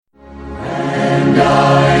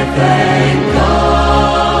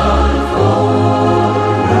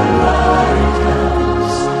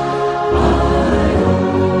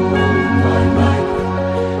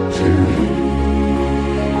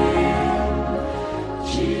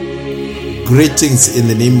Greetings in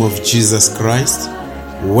the name of Jesus Christ.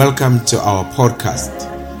 Welcome to our podcast.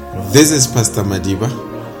 This is Pastor Madiba.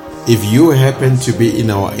 If you happen to be in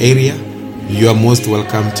our area, you are most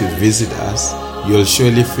welcome to visit us. You'll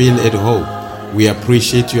surely feel at home. We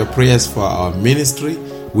appreciate your prayers for our ministry.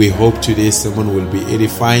 We hope today's sermon will be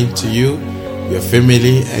edifying to you, your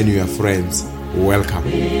family, and your friends. Welcome.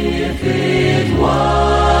 If it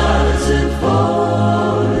wasn't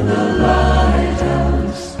for the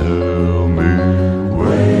lighthouse, tell me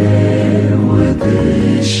where would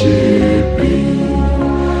this ship be?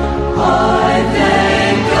 I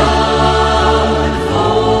thank God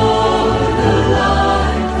for the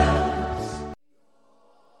lighthouse.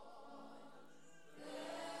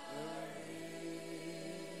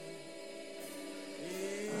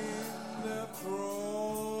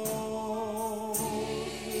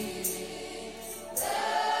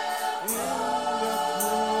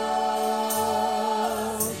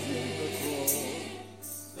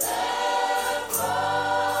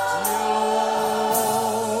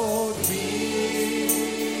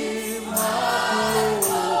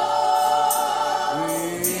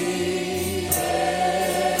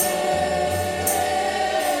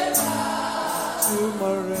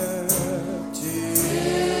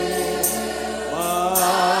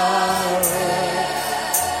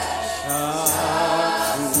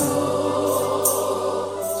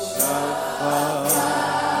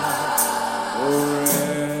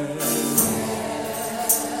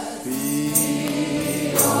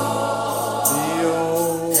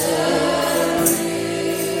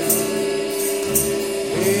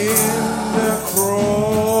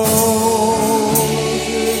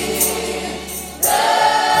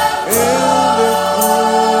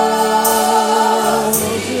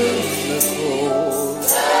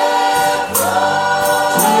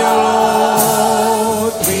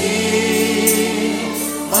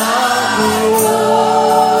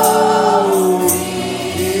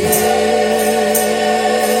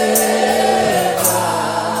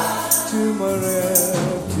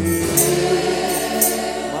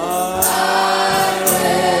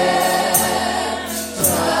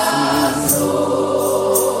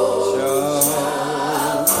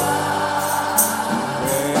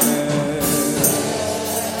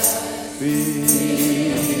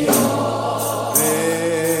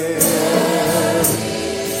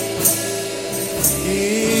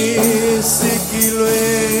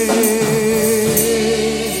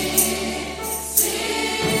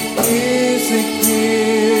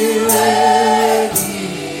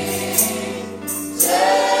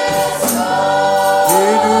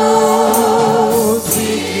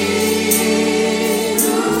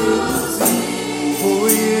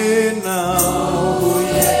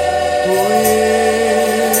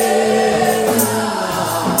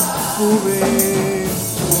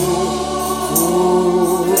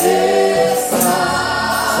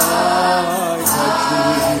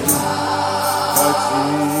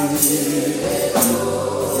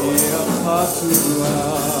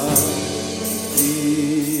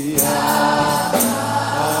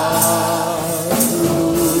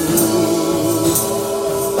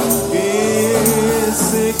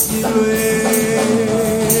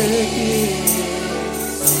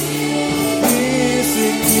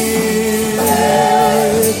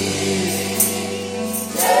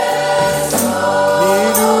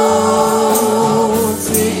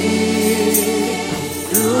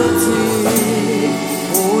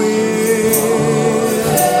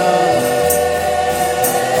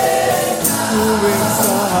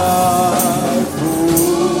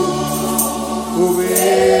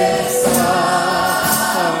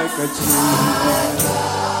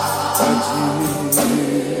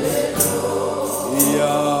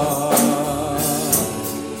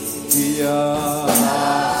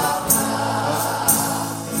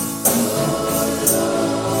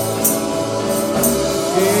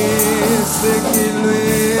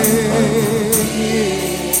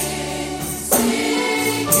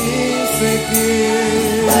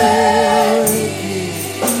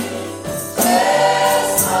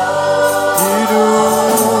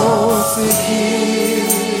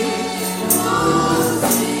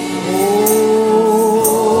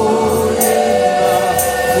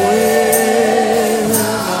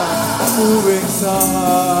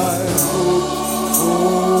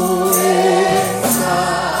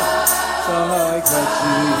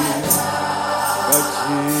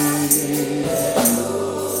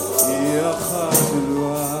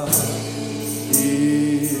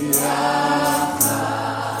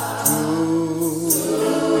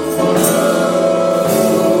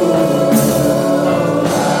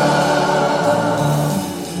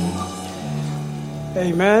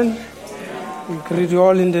 Amen. We greet you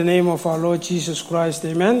all in the name of our Lord Jesus Christ.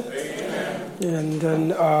 Amen. And then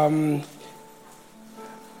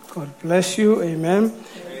God bless you. Amen.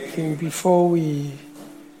 I think before we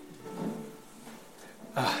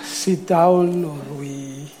sit down or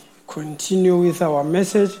we continue with our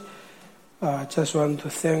message, I just want to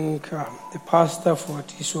thank the pastor for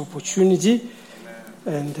this opportunity.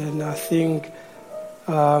 And then I think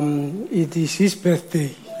it is his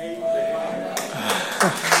birthday.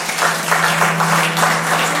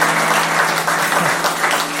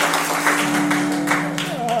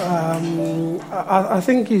 I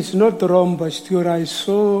think it's not wrong, but still I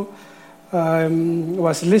saw,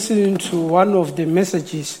 was listening to one of the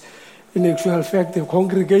messages. In actual fact, the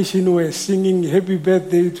congregation were singing happy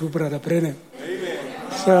birthday to Brother Brennan. Amen.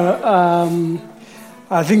 So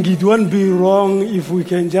I think it won't be wrong if we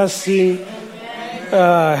can just sing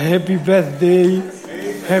happy birthday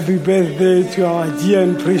to our dear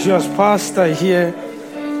and precious pastor here.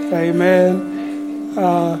 Amen.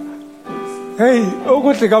 Hey,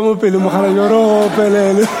 okotle ka mo pele mogala yoro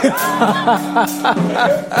pelele.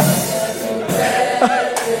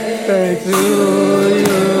 Thank you.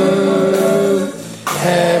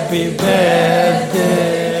 Happy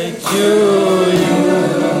birthday to you.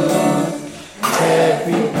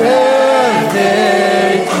 Happy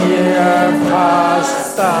birthday, dear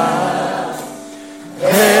pastor.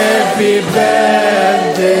 Happy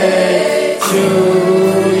birthday to you.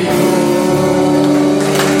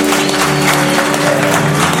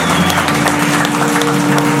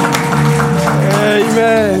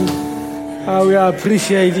 Amen. We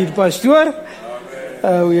appreciate it, Pastor.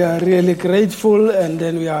 We are really grateful, and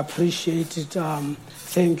then we appreciate it.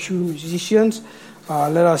 Thank you, musicians.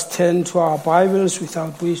 Let us turn to our Bibles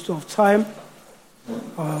without waste of time.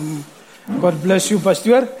 God bless you,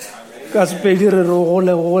 Pastor.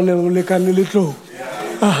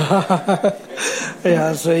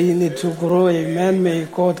 Yeah, so you need to grow. Amen. May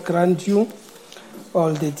God grant you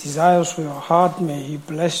all the desires for your heart. May He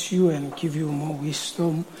bless you and give you more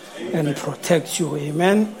wisdom and protect you.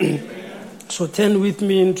 Amen. So turn with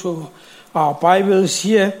me into our Bibles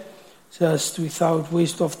here, just without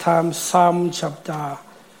waste of time. Psalm 100.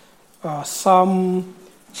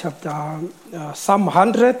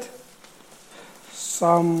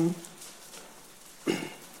 Psalm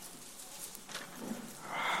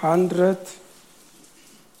 100.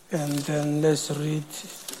 And then let's read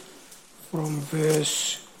from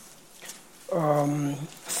verse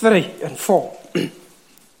 3 and 4.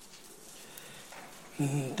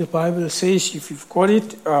 The Bible says, if you've got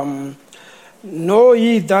it, know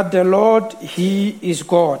ye that the Lord, He is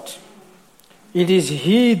God. It is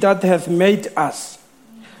He that hath made us,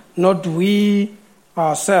 not we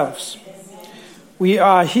ourselves. We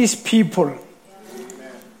are His people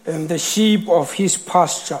and the sheep of His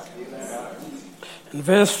pasture. In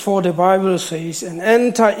verse 4, the Bible says, and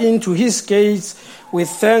enter into His gates with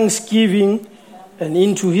thanksgiving and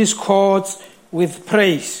into His courts with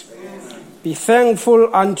praise. Be thankful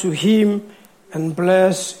unto Him and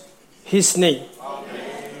bless His name.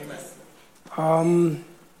 And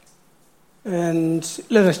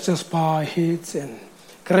let us just bow our heads. And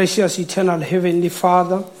gracious, eternal Heavenly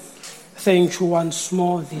Father, thank you once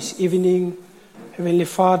more this evening. Heavenly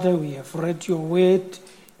Father, we have read your word.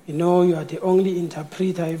 You know you are the only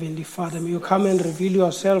interpreter, Heavenly Father. May you come and reveal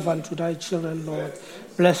yourself unto thy children, Lord.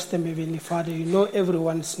 Bless them, Heavenly Father. You know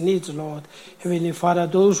everyone's needs, Lord. Heavenly Father,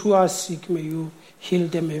 those who are sick, may you heal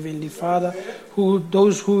them, Heavenly Father.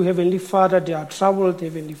 Those who, Heavenly Father, they are troubled,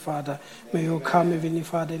 Heavenly Father. May you come, Heavenly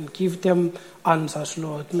Father, and give them answers,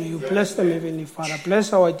 Lord. May you bless them, Heavenly Father.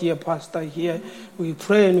 Bless our dear pastor here. We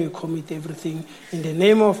pray and we commit everything in the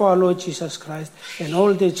name of our Lord Jesus Christ. And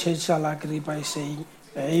all the church shall agree by saying,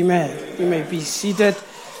 Amen. You may be seated.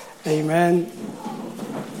 Amen.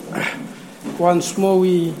 Once more,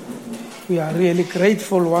 we are really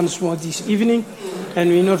grateful once more this evening. And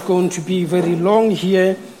we're not going to be very long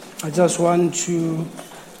here. I just want to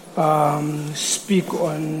speak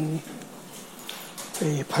on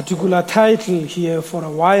a particular title here for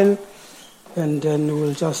a while. And then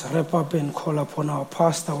we'll just wrap up and call upon our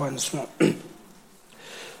pastor once more.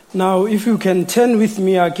 Now, if you can turn with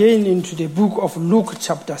me again into the book of Luke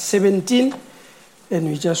chapter 17, and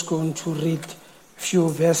we're just going to read a few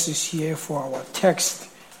verses here for our text.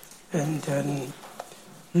 And then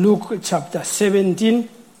Luke chapter 17,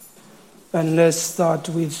 and let's start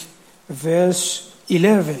with verse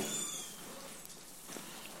 11.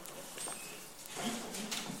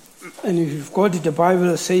 And if you've got it, the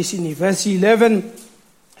Bible says in verse 11,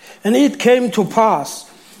 and it came to pass,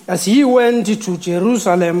 as he went to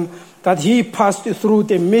Jerusalem, that he passed through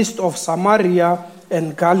the midst of Samaria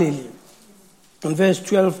and Galilee. In verse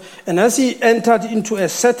 12, and as he entered into a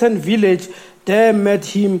certain village, there met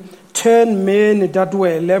him 10 men that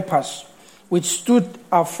were lepers, which stood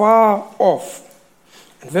afar off.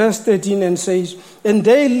 And verse 13 and says, and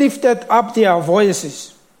they lifted up their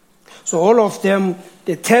voices. So all of them,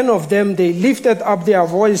 the 10 of them, they lifted up their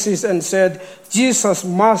voices and said, Jesus,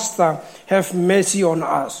 Master, have mercy on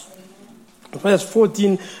us. Verse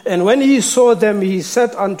 14, and when he saw them, he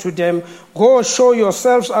said unto them, go show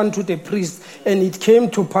yourselves unto the priest. And it came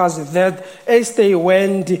to pass that as they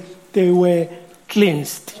went, they were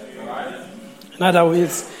cleansed. In other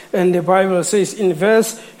words, and the Bible says in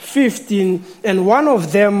verse 15, and one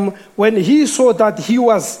of them, when he saw that he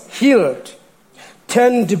was healed,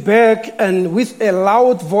 turned back and with a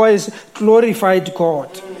loud voice glorified God.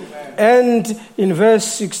 And in verse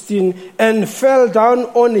 16, and fell down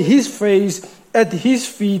on his face at his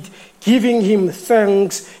feet, giving him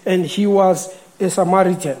thanks, and he was a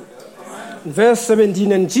Samaritan. In verse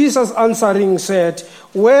 17, and Jesus answering said,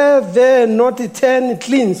 were there not 10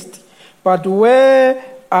 cleansed, but where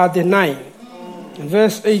are the 9? In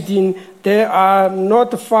verse 18, there are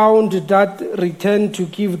not found that return to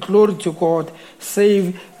give glory to God,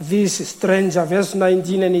 save this stranger. Verse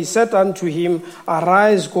 19, and he said unto him,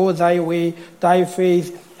 arise, go thy way, thy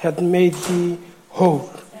faith hath made thee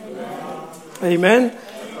whole. Amen.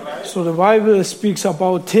 So the Bible speaks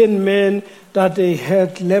about 10 men that they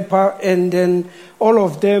had leper, and then all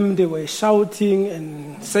of them, they were shouting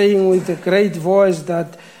and saying with a great voice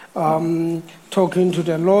that, talking to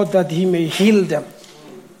the Lord that he may heal them.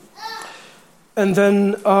 And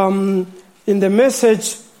then in the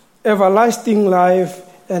message, Everlasting Life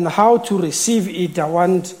and How to Receive It, I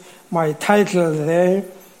want my title there,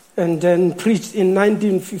 and then preached in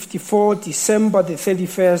 1954, December the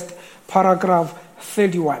 31st, paragraph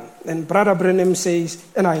 31. And Brother Branham says,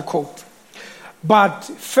 and I quote, but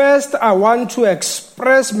first I want to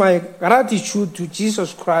express my gratitude to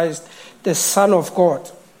Jesus Christ, the Son of God,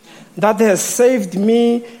 that has saved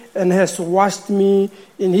me and has washed me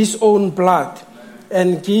in his own blood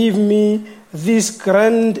and gave me this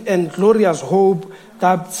grand and glorious hope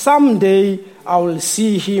that someday I will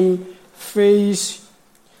see him face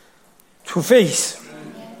to face.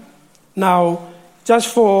 Now,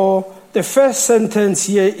 just for the first sentence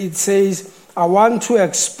here, it says, I want to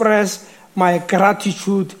express my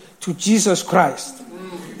gratitude to Jesus Christ.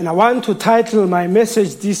 And I want to title my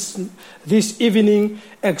message this evening,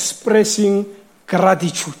 Expressing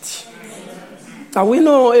Gratitude. Now we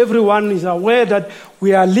know everyone is aware that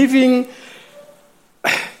we are living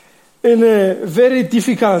in a very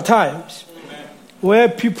difficult times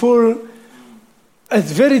where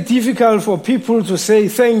it's very difficult for people to say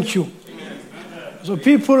thank you. So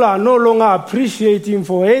people are no longer appreciating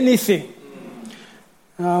for anything.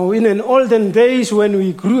 In an olden days when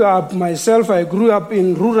we grew up, I grew up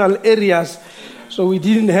in rural areas, so we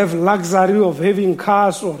didn't have luxury of having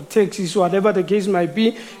cars or taxis, whatever the case might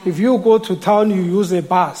be. If you go to town, you use a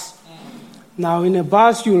bus. Now in a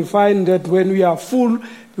bus, you'll find that when we are full,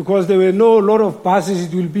 because there were no lot of buses,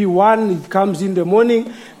 it will be one, it comes in the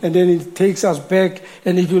morning, and then it takes us back,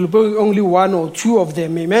 and it will be only one or two of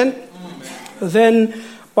them, amen?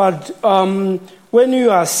 When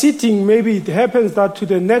you are sitting, maybe it happens that to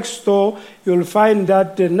the next door, you'll find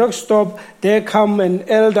that the next stop, there come an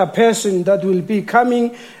elder person that will be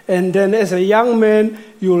coming, and then as a young man,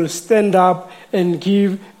 you'll stand up and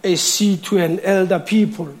give a seat to an elder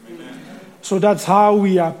people. Amen. So that's how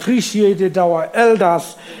we appreciated our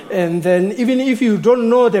elders. And then even if you don't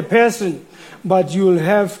know the person, but you'll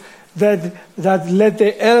have that let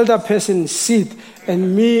the elder person sit,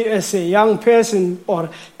 and me as a young person, or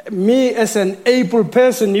me as an able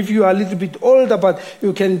person, if you are a little bit older, but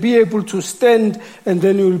you can be able to stand, and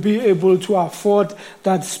then you'll be able to afford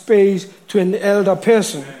that space to an elder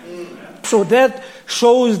person. So that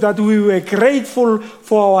shows that we were grateful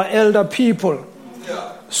for our elder people.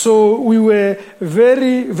 So we were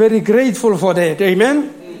very, very grateful for that.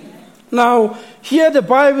 Amen? Now, here the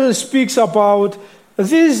Bible speaks about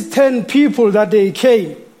these 10 people that they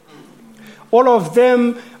came. All of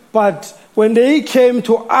them, but when they came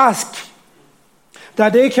to ask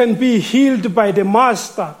that they can be healed by the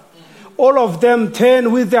Master, all of them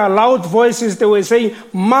turned with their loud voices. They were saying,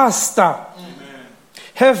 Master,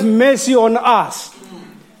 have mercy on us.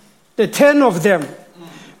 The 10 of them.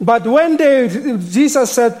 But when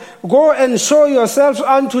Jesus said, go and show yourselves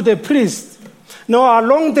unto the priest. Now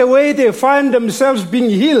along the way they find themselves being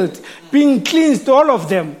healed, being cleansed, all of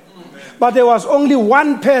them. But there was only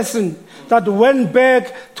one person that went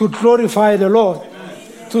back to glorify the Lord,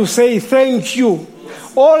 to say thank you.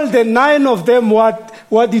 All the 9 of them,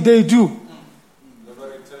 what did they do?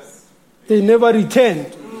 They never returned.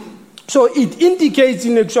 So it indicates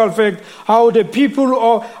in actual fact how the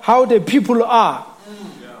people are.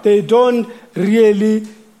 They don't really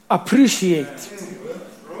appreciate.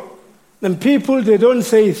 And people, they don't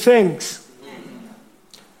say thanks.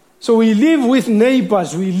 So we live with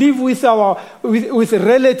neighbors, we live with with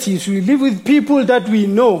relatives, we live with people that we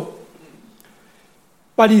know.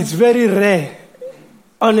 But it's very rare,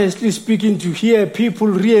 honestly speaking, to hear people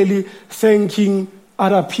really thanking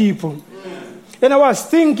other people. And I was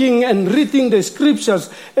thinking and reading the scriptures,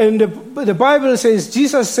 and the Bible says,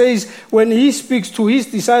 Jesus says, when he speaks to his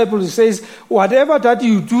disciples, he says, whatever that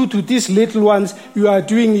you do to these little ones, you are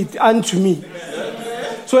doing it unto me.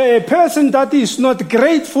 So a person that is not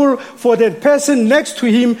grateful for that person next to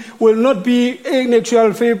him will not be, in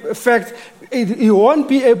actual fact, he won't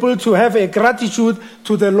be able to have a gratitude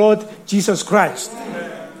to the Lord Jesus Christ.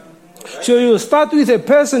 So you start with a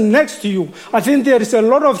person next to you. I think there is a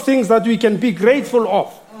lot of things that we can be grateful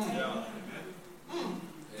of.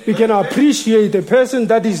 We can appreciate the person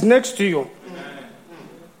that is next to you.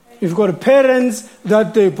 You've got parents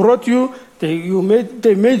that they brought you,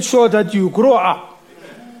 they made sure that you grow up.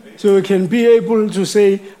 So you can be able to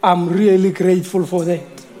say, I'm really grateful for that.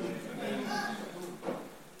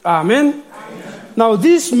 Amen. Now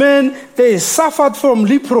these men, they suffered from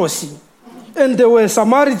leprosy. And they were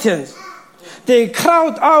Samaritans. They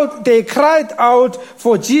cried out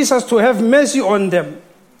for Jesus to have mercy on them.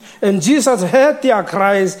 And Jesus heard their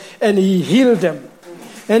cries and he healed them.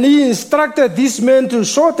 And he instructed these men to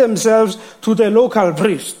show themselves to the local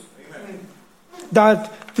priest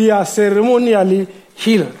that they are ceremonially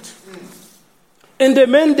healed. And the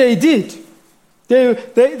men, they did.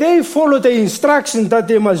 They followed the instructions that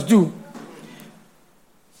they must do.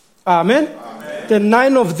 Amen? Amen. The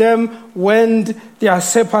 9 of them went their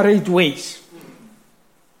separate ways.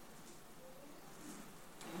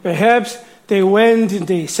 Perhaps they went and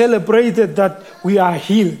they celebrated that we are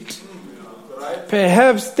healed.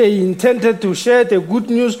 Perhaps they intended to share the good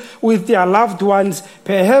news with their loved ones.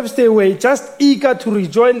 Perhaps they were just eager to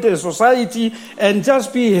rejoin the society and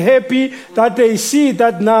just be happy that they see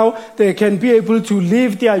that now they can be able to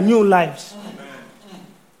live their new lives.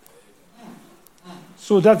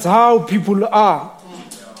 So that's how people are.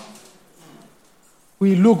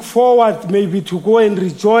 We look forward maybe to go and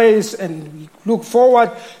rejoice, and we look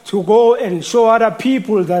forward to go and show other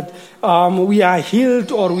people that we are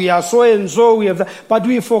healed or we are so and so. But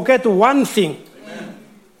we forget one thing. Amen.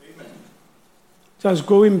 Just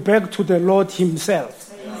going back to the Lord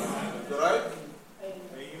himself. Amen.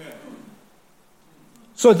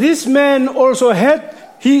 So this man also had,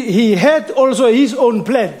 he had also his own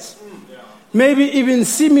plans. Maybe even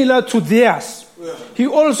similar to theirs. He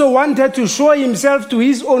also wanted to show himself to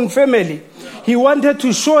his own family. He wanted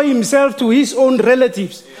to show himself to his own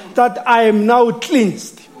relatives that I am now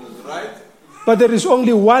cleansed. But there is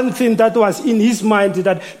only one thing that was in his mind,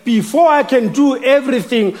 that before I can do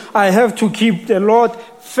everything, I have to keep the Lord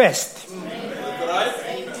first.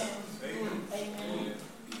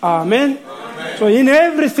 Amen. So in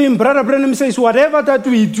everything, Brother Branham says, whatever that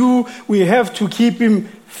we do, we have to keep him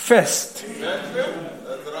first.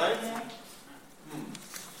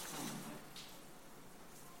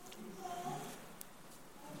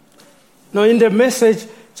 Now, in the message,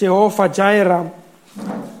 Jehovah Jireh,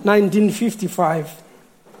 1955,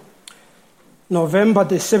 November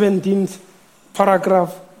the 17th,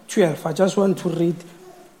 paragraph 12. I just want to read.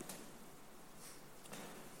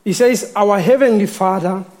 He says, our Heavenly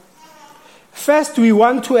Father, first we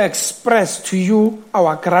want to express to you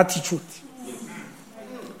our gratitude.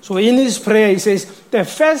 So in his prayer, he says, the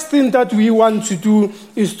first thing that we want to do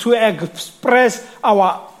is to express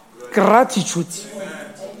our gratitude.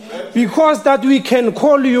 Because that we can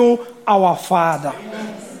call you our Father.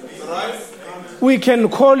 We can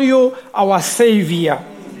call you our Savior.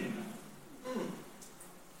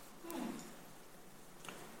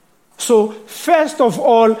 So first of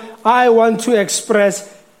all, I want to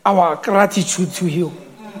express our gratitude to you.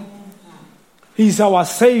 He's our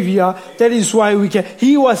Savior. That is why we can.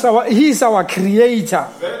 He's our Creator.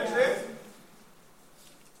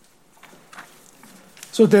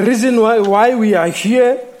 So the reason why we are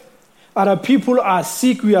here, other people are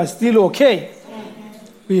sick, we are still okay.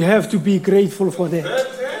 We have to be grateful for that.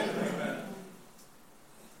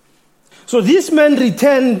 So this man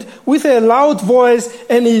returned with a loud voice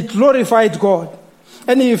and he glorified God.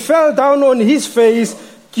 And he fell down on his face,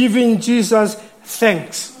 giving Jesus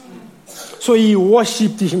thanks. So he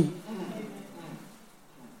worshipped him.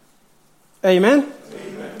 Amen?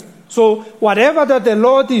 So whatever that the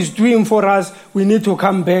Lord is doing for us, we need to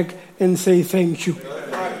come back and say thank you.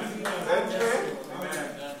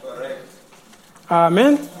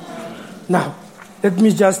 Amen. Now, let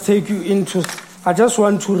me just take you into, I just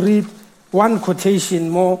want to read one quotation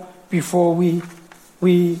more before we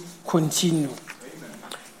continue. Amen.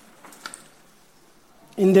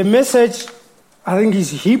 In the message, I think it's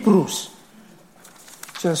Hebrews.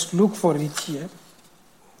 Just look for it here.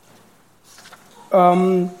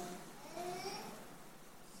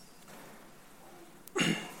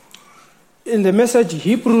 In the message,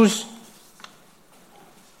 Hebrews,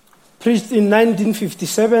 preached in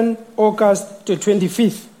 1957, August the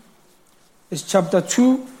 25th. It's chapter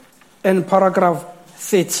 2 and paragraph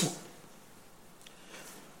 30.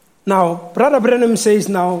 Now, Brother Branham says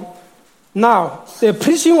now, the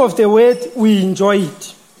preaching of the word, we enjoy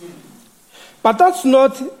it. But that's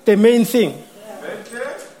not the main thing.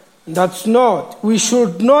 That's not. We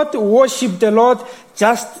should not worship the Lord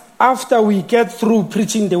just after we get through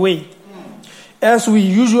preaching the word, as we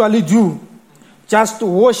usually do. Just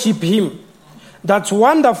worship Him. That's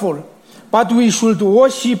wonderful. But we should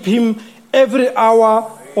worship Him every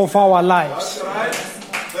hour of our lives.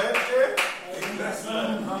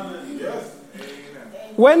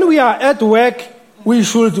 When we are at work, we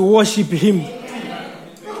should worship Him.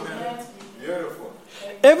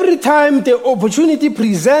 Every time the opportunity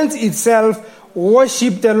presents itself,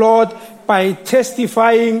 worship the Lord by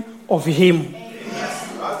testifying of Him.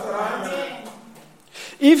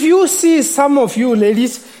 If you see, some of you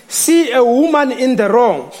ladies see a woman in the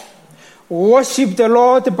wrong, worship the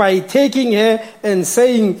Lord by taking her and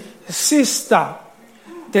saying, "Sister,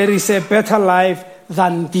 there is a better life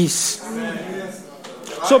than this."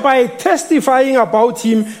 So by testifying about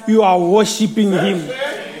Him, you are worshiping Him.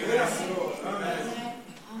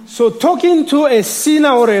 So talking to a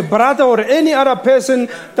sinner or a brother or any other person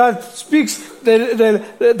that speaks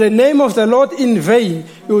the name of the Lord in vain,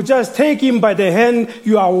 you just take him by the hand,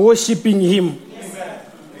 you are worshiping Him.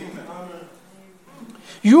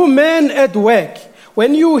 You men at work,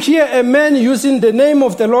 when you hear a man using the name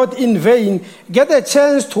of the Lord in vain, get a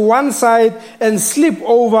chance to one side and slip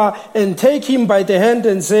over and take him by the hand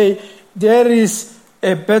and say, "There is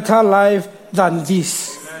a better life than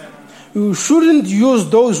this." You shouldn't use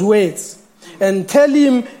those words and tell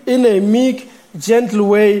him in a meek, gentle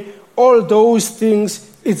way, all those things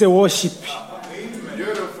is a worship.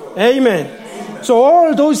 Amen. So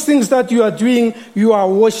all those things that you are doing, you are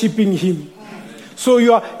worshiping Him. So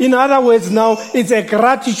you are, in other words now, it's a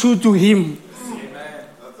gratitude to Him.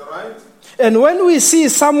 That's right. And when we see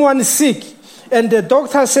someone sick and the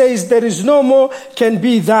doctor says there is no more can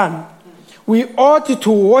be done, we ought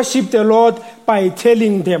to worship the Lord by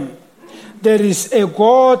telling them, there is a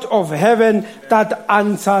God of heaven that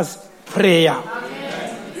answers prayer.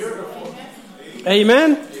 Amen.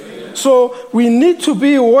 Amen. So we need to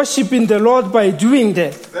be worshiping the Lord by doing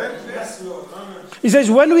that. He says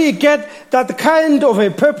when we get that kind of a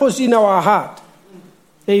purpose in our heart.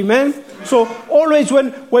 Amen. So always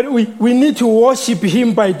when we need to worship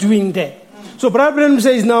Him by doing that. So Brother Branham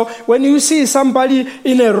says now, when you see somebody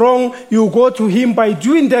in a wrong, you go to him. By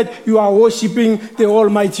doing that, you are worshiping the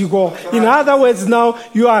Almighty God. In other words, now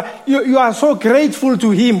you are so grateful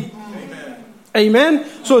to Him. Amen.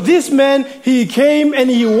 So this man, he came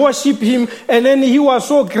and he worshipped Him, and then he was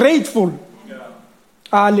so grateful.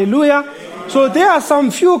 Hallelujah. So there are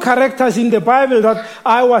some few characters in the Bible that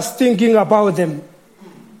I was thinking about them.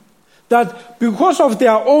 That because of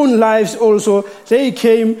their own lives also, they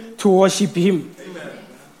came to worship Him. Amen.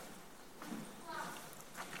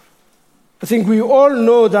 I think we all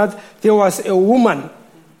know that there was a woman,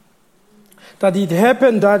 that it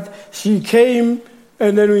happened that she came,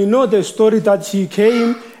 and then we know the story that she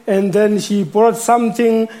came, and then she brought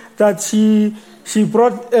something that she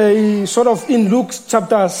brought a sort of, in Luke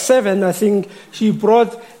chapter 7, I think, she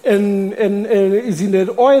brought is in an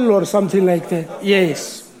oil or something like that.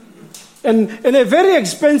 Yes. And a very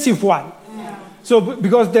expensive one. So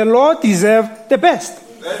because the Lord deserves the best.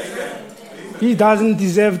 He doesn't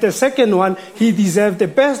deserve the second one. He deserves the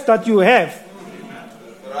best that you have.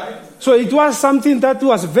 So it was something that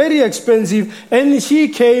was very expensive, and she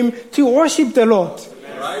came to worship the Lord.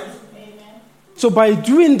 So by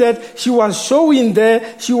doing that, she was showing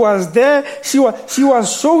there, she was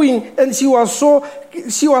showing, and she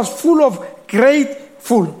was full of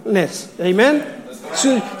gratefulness. Amen.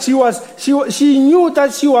 She knew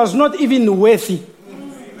that she was not even worthy.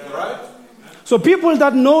 So people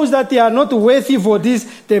that knows that they are not worthy for this,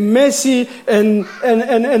 the mercy and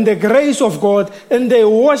the grace of God, and they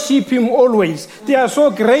worship Him always. They are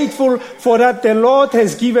so grateful for that the Lord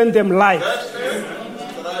has given them life.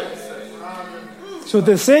 So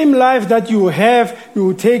the same life that you have,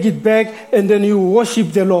 you take it back and then you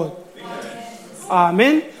worship the Lord.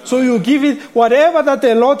 Amen. So you give it, whatever that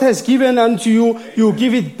the Lord has given unto you, you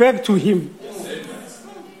give it back to Him.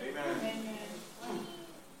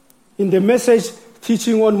 In the message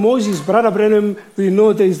teaching on Moses, Brother Branham, we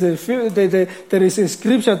know there is a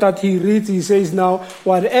scripture that he reads. He says, now,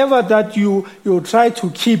 whatever that you try to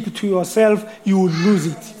keep to yourself, you will lose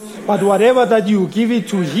it. But whatever that you give it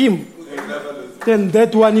to Him, then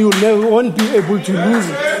that one you won't be able to lose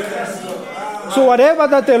it. So whatever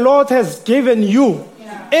that the Lord has given you,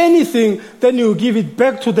 anything, then you give it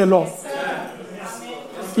back to the Lord.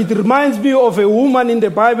 It reminds me of a woman in the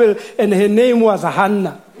Bible, and her name was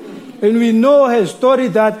Hannah. And we know her story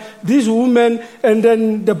that this woman, and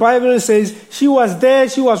then the Bible says she was there,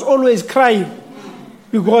 she was always crying.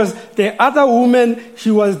 Because the other woman, she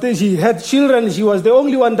had children, she was the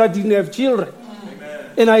only one that didn't have children. Amen.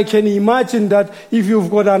 And I can imagine that if you've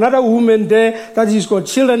got another woman there that has got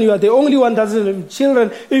children, you are the only one that doesn't have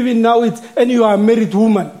children, even now, and you are a married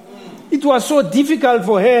woman. It was so difficult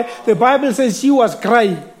for her. The Bible says she was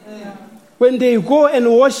crying. When they go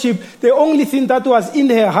and worship, the only thing that was in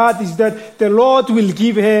her heart is that the Lord will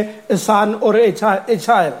give her a son or a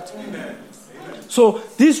child. Amen. So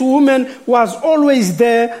this woman was always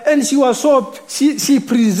there, and she was she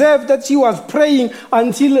preserved that she was praying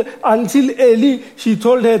until Eli, she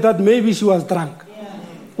told her that maybe she was drunk.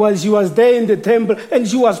 While she was there in the temple, and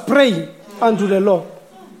she was praying unto the Lord.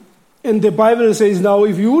 And the Bible says now,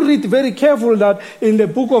 if you read very careful that in the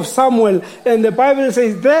book of Samuel, and the Bible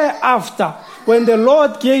says thereafter, when the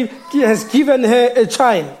Lord has given her a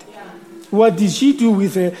child, what did she do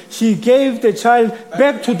with her? She gave the child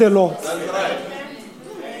back to the Lord. That's right.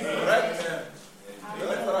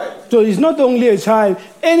 So it's not only a child.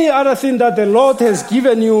 Any other thing that the Lord has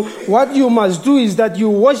given you, what you must do is that you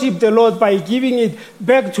worship the Lord by giving it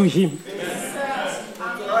back to Him.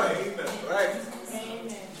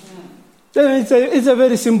 It's a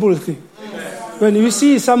very simple thing. When you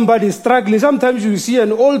see somebody struggling, sometimes you see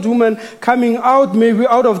an old woman coming out, maybe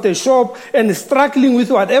out of the shop, and struggling with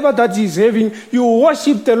whatever that she's having. You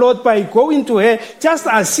worship the Lord by going to her, just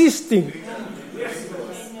assisting.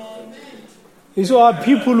 It's all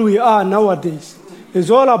people we are nowadays. It's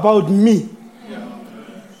all about me.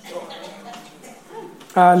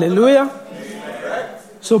 Hallelujah.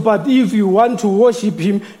 So, but if you want to worship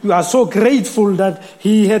Him, you are so grateful that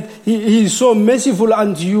He is so merciful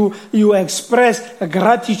unto you. You express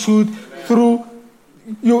gratitude through,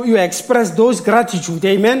 you express those gratitude.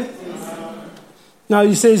 Amen? Now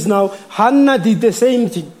He says, now Hannah did the same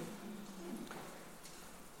thing.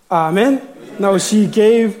 Amen? Now she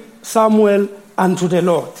gave Samuel unto the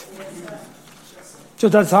Lord. So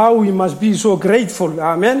that's how we must be so grateful.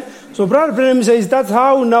 Amen? So Brother Branham says that's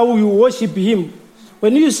how now you worship Him.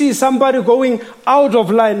 When you see somebody going out of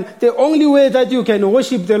line, the only way that you can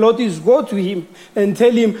worship the Lord is go to Him and tell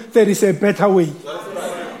Him there is a better way.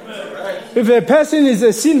 If a person is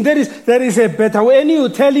a sin, there is a better way. And you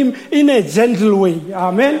tell him in a gentle way.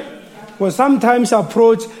 Amen? Well, sometimes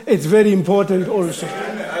approach is very important also.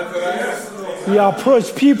 We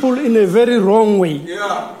approach people in a very wrong way.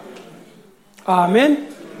 Amen?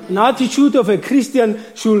 An attitude of a Christian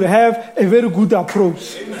should have a very good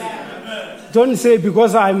approach. Don't say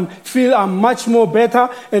because I feel I'm much more better,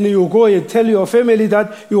 and you go and tell your family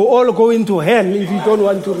that you're all going to hell if you don't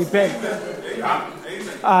want to repent.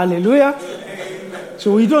 Hallelujah.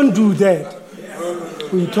 So we don't do that.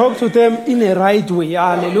 We talk to them in a right way.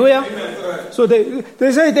 Hallelujah. So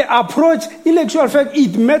they say the approach, in actual fact,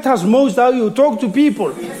 it matters most how you talk to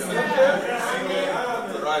people.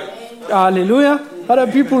 Hallelujah.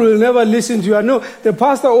 Other people will never listen to you. I know the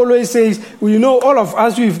pastor always says, we know all of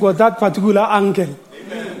us, we've got that particular uncle.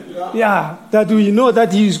 Yeah, that we know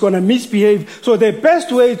that he is going to misbehave. So the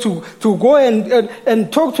best way to go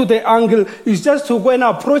and talk to the uncle is just to go and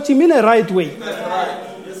approach him in a right way.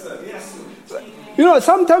 You know,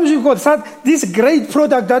 sometimes we've got this great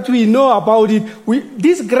product that we know about it.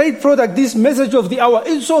 This great product, this message of the hour,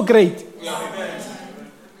 is so great.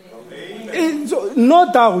 It's, no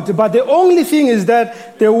doubt, but the only thing is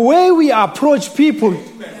that the way we approach people,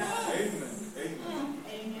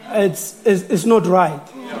 it's not right.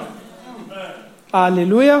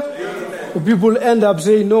 Hallelujah. People end up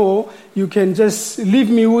saying, no, you can just leave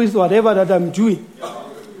me with whatever that I'm doing.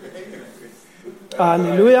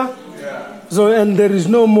 Hallelujah. So, and there is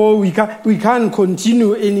no more, we can't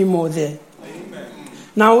continue anymore there.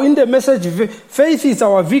 Now, in the message, Faith is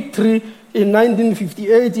Our Victory, in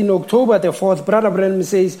 1958, in October the 4th, Brother Branham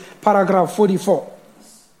says, paragraph 44.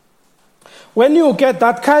 When you get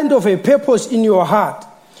that kind of a purpose in your heart,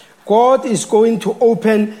 God is going to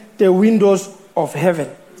open the windows of heaven.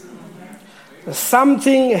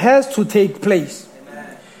 Something has to take place.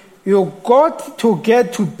 You've got to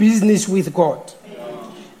get to business with God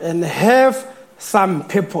and have some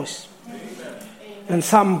purpose and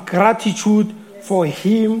some gratitude for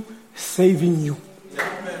Him saving you.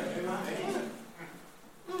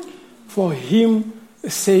 For Him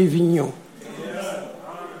saving you.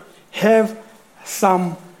 Have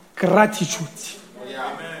some gratitude.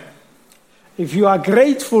 If you are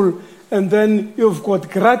grateful and then you've got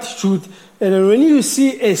gratitude, and when you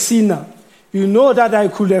see a sinner, you know that I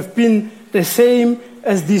could have been the same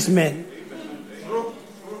as this man.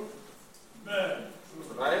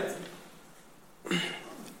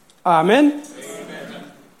 Amen.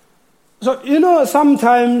 So,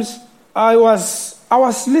 sometimes I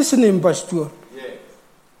was listening, Pastor.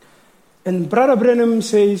 And Brother Branham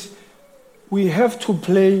says, we have to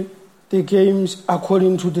play the games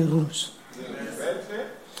according to the rules.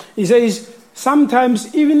 He says,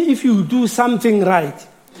 sometimes even if you do something right,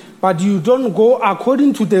 but you don't go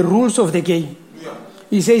according to the rules of the game,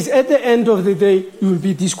 he says, at the end of the day, you will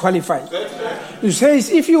be disqualified. He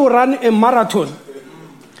says, if you run a marathon,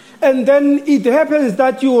 and then it happens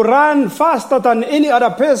that you run faster than any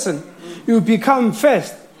other person, you become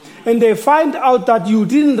first, and they find out that you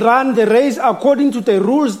didn't run the race according to the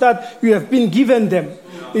rules that you have been given them,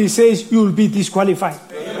 he says, you will be disqualified.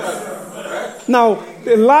 Now,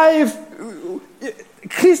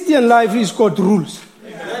 Christian life is got rules.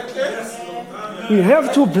 We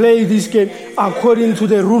have to play this game according to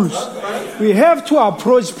the rules. We have to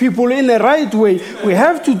approach people in the right way. We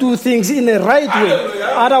have to do things in the right way.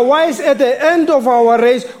 Otherwise, at the end of our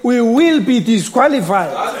race, we will be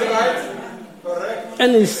disqualified.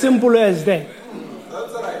 And it's simple as that.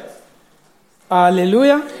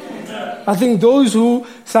 Hallelujah. I think those who,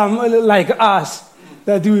 some like us,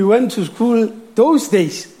 that we went to school those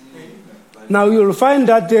days, now you'll find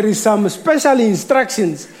that there is some special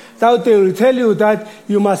instructions that they will tell you that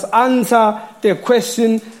you must answer the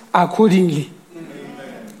question accordingly.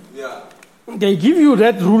 They give you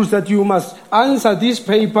that rules that you must answer this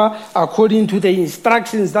paper according to the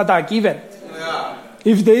instructions that are given.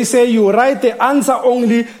 If they say you write the answer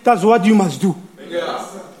only, that's what you must do.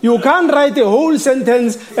 You can't write a whole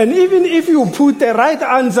sentence, and even if you put the right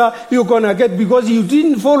answer, you're going to get, because you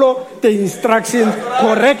didn't follow the instructions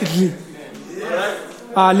correctly.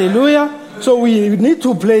 Hallelujah. So we need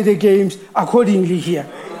to play the games accordingly here.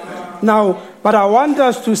 Now, but I want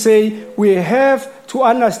us to say we have to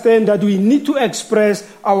understand that we need to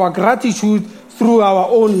express our gratitude through our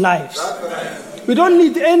own lives. We don't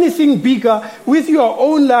need anything bigger. With your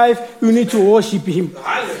own life, you need to worship Him.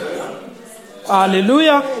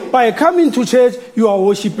 Hallelujah. By coming to church, you are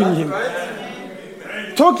worshiping Him.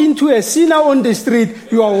 Talking to a sinner on the street,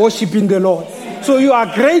 you are worshiping the Lord. So you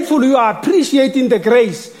are grateful, you are appreciating the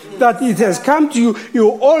grace that it has come to you.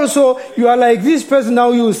 You are like this person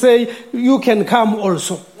now, you say, you can come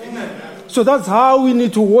also. Amen. So that's how we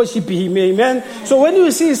need to worship Him. Amen. So when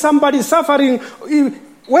you see somebody suffering,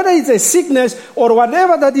 whether it's a sickness or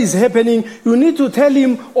whatever that is happening, you need to tell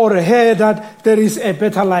him or her that there is a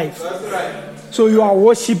better life. That's right. So you are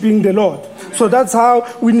worshiping the Lord. So that's how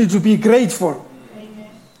we need to be grateful.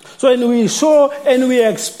 So when we show and we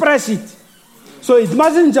express it, so it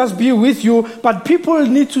mustn't just be with you, but people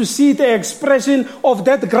need to see the expression of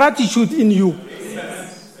that gratitude in you. Amen.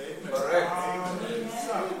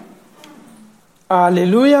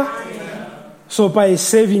 Hallelujah. Amen. So by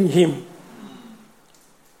saving him.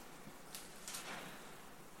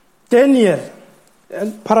 Daniel,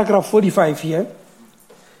 paragraph 45 here,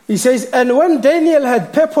 he says, and when Daniel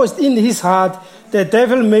had purposed in his heart, the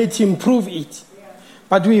devil made him prove it.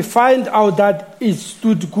 But we find out that it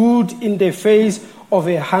stood good in the face of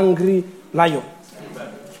a hungry lion.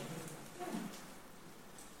 Amen.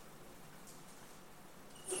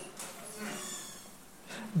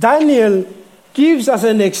 Daniel gives us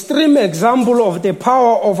an extreme example of the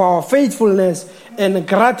power of our faithfulness and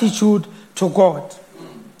gratitude to God.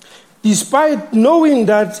 Despite knowing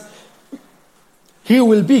that he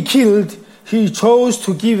will be killed, he chose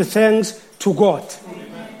to give thanks to God.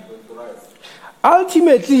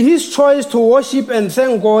 Ultimately, his choice to worship and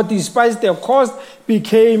thank God despite the cost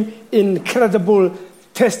became incredible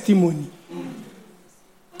testimony.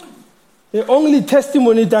 The only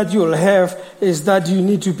testimony that you'll have is that you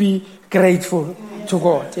need to be grateful to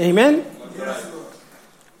God. Amen?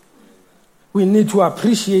 We need to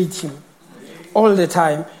appreciate Him all the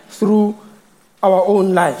time through our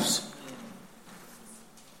own lives.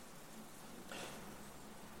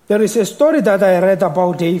 There is a story that I read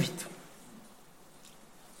about David.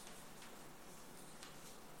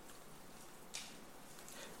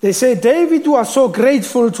 They say David was so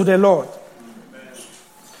grateful to the Lord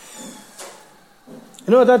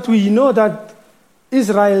We know that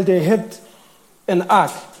Israel, they had an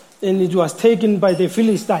ark, and it was taken by the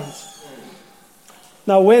Philistines.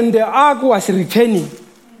 Now, when the ark was returning,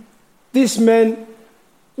 this man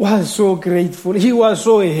was so grateful. He was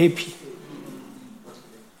so happy.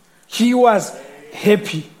 He was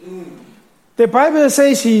happy. The Bible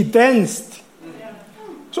says he danced.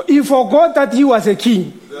 So he forgot that he was a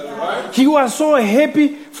king. He was so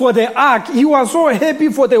happy for the ark. He was so happy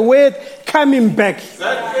for the word coming back.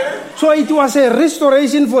 So it was a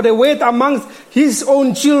restoration for the word amongst his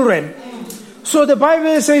own children. So the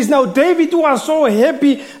Bible says now David was so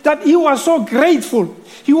happy that he was so grateful.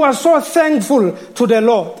 He was so thankful to the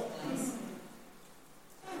Lord.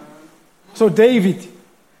 So David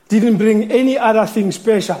didn't bring any other thing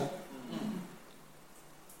special.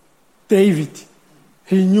 David,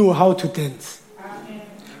 he knew how to dance.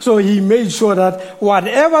 So he made sure that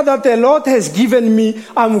whatever that the Lord has given me,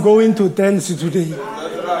 I'm going to dance today.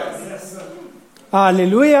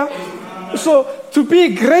 Hallelujah. So to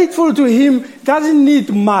be grateful to him doesn't need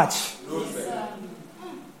much.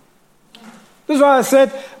 That's why I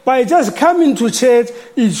said, by just coming to church,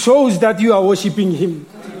 it shows that you are worshiping him.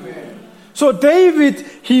 So David,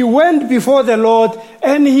 he went before the Lord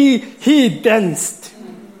and he danced.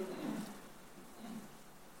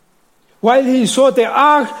 While he saw the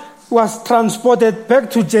ark was transported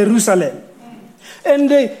back to Jerusalem. And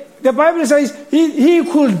the Bible says he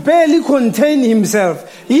could barely contain himself.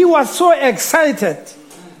 He was so excited.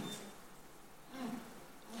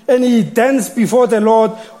 And he danced before the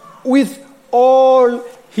Lord with all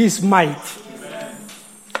his might.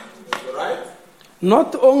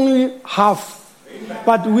 Not only half,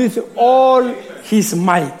 but with all his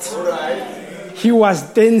might. He was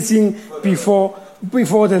dancing before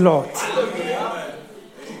the Lord.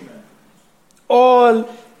 All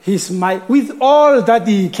his might, with all that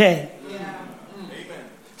he can.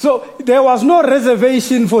 So there was no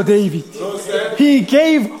reservation for David. He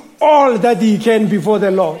gave all that he can before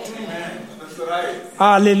the Lord.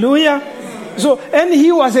 Hallelujah. So, and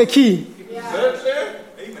he was a king.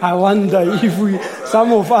 I wonder if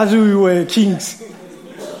some of us, we were kings.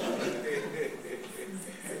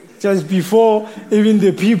 Just before even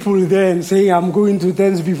the people then saying, I'm going to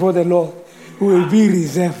dance before the Lord, we will be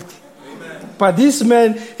reserved. But this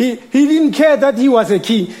man, he didn't care that he was a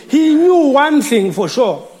king. He knew one thing for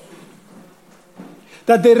sure.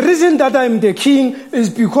 That the reason that I'm the king is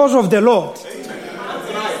because of the Lord.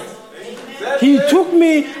 He took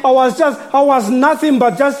me, I was nothing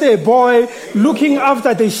but just a boy looking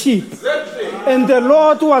after the sheep. And the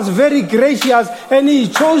Lord was very gracious and he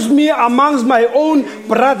chose me amongst my own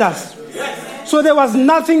brothers. So there was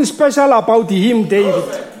nothing special about him,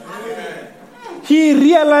 David. He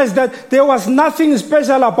realized that there was nothing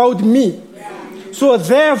special about me. So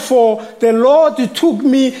therefore, the Lord took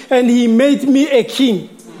me and he made me a king.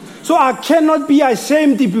 So I cannot be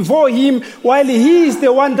ashamed before him while he is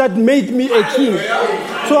the one that made me a king.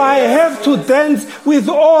 So I have to dance with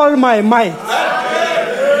all my might.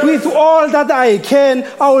 With all that I can,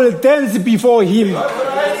 I will dance before him.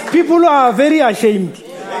 People are very ashamed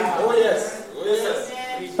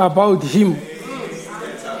about him.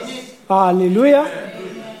 Hallelujah.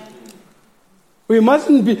 We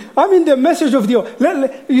mustn't be, the message of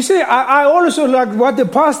the, you see, I also like what the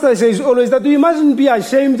pastor says always, that we mustn't be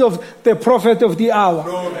ashamed of the prophet of the hour.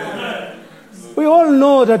 No. We all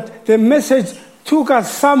know that the message took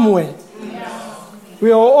us somewhere.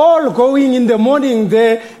 We are all going in the morning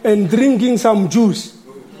there and drinking some juice.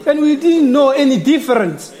 And we didn't know any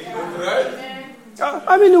difference. We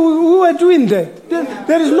were doing that.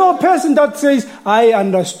 There is no person that says, I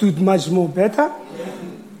understood much more better.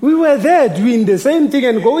 We were there doing the same thing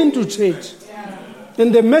and going to church.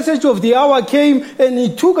 And the message of the hour came and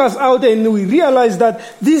he took us out and we realized that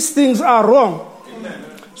these things are wrong.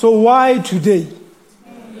 So why today?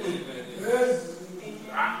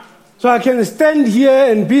 So I can stand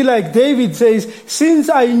here and be like David says, since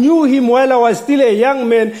I knew him while I was still a young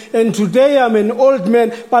man and today I'm an old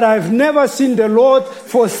man, but I've never seen the Lord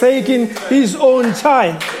forsaking his own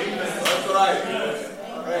child.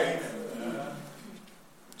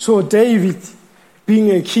 So David, being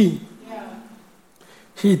a king,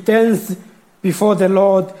 he danced before the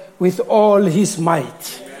Lord with all his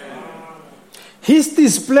might. His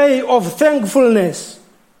display of thankfulness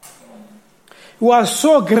was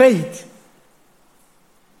so great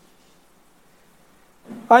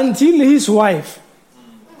until his wife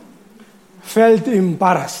felt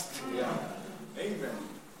embarrassed.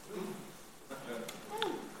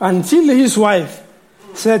 Until his wife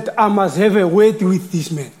said, I must have a word with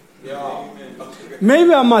this man.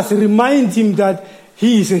 Maybe I must remind him that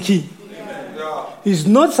he is a king. He's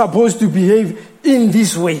not supposed to behave in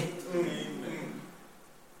this way.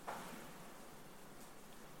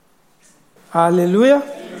 Hallelujah.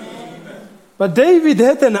 But David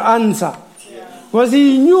had an answer. Because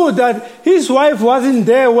he knew that his wife wasn't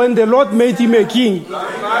there when the Lord made him a king.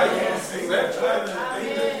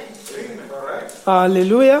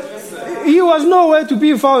 Hallelujah. He was nowhere to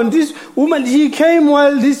be found. This woman, she came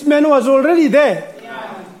while this man was already there.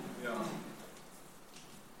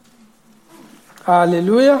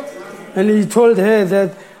 Hallelujah. And he told her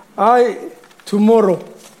that tomorrow,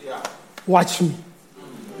 watch me.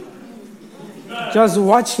 Just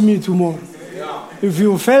watch me tomorrow. If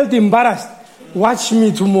you felt embarrassed, watch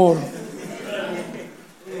me tomorrow.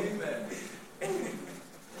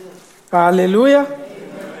 Hallelujah.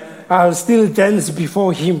 I'll still dance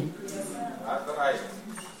before him.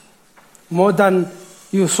 More than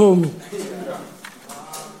you saw me.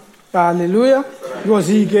 Hallelujah. Because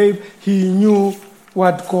he knew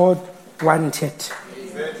what God wanted.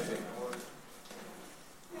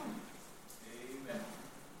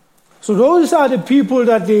 So those are the people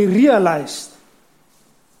that they realized.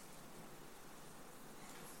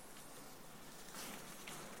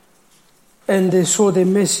 And they saw the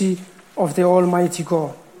mercy of the Almighty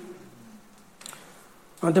God.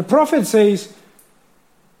 And the prophet says,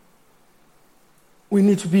 we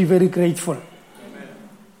need to be very grateful. Amen.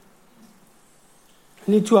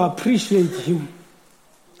 We need to appreciate him.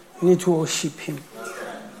 We need to worship him.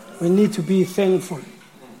 We need to be thankful.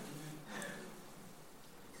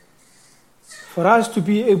 For us to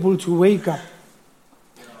be able to wake up,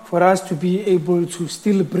 for us to be able to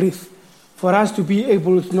still breathe, for us to be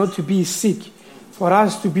able not to be sick, for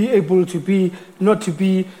us to be able to be not to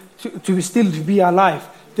be to still to be alive,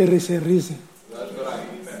 there is a reason.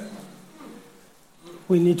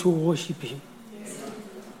 We need to worship him.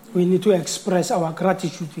 We need to express our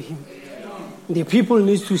gratitude to him. The people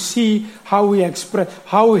need to see how we express,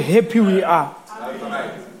 how happy we are,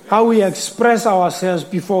 how we express ourselves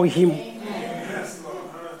before him.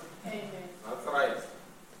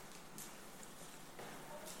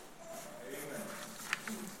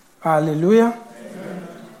 Hallelujah. Amen.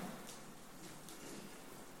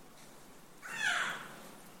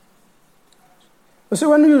 So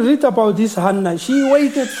when you read about this Hannah, she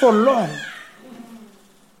waited for long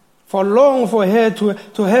for her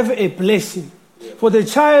to have a blessing. For the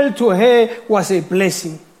child to her was a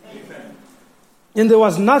blessing. Amen. And there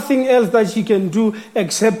was nothing else that she can do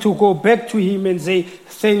except to go back to him and say,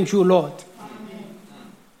 thank you, Lord.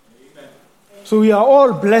 Amen. So we are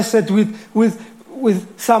all blessed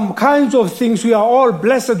with some kinds of things. We are all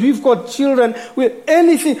blessed. We've got children. With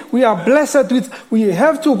anything, we are blessed with. We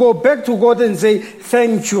have to go back to God and say,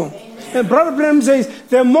 thank you. Amen. And Brother Branham says,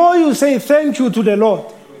 the more you say thank you to the Lord,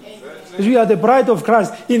 as we are the bride of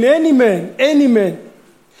Christ, in any man,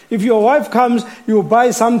 if your wife comes, you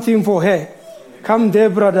buy something for her. Come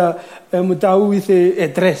there, Brother Mutau, with a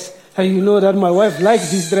dress. And you know that my wife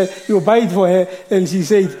likes this dress. You buy it for her, and she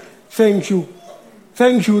says, thank you.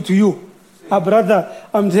 Thank you to you. Brother,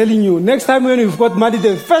 I'm telling you, next time when you've got money,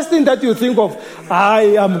 the first thing that you think of, I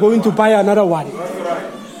am going to buy another one.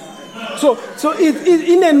 So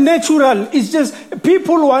in a natural, it's just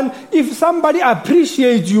people want, if somebody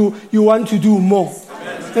appreciates you, you want to do more.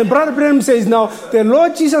 And Brother Branham says now, the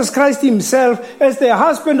Lord Jesus Christ himself, as the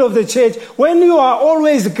husband of the church, when you are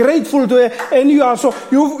always grateful to him, and you are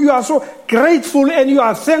so grateful and you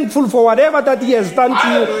are thankful for whatever that he has done to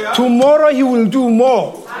you, tomorrow he will do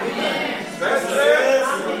more.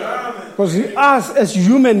 Because us as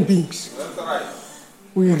human beings,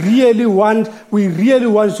 we really want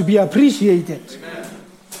to be appreciated.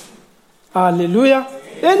 Hallelujah.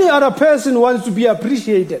 Any other person wants to be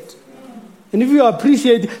appreciated. And if you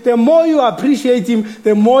appreciate, the more you appreciate him,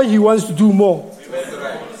 the more he wants to do more.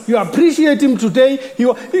 You appreciate him today.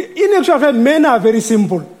 In actual fact, men are very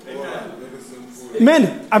simple.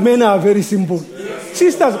 Men are very simple.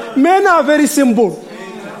 Sisters, men are very simple.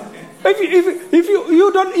 If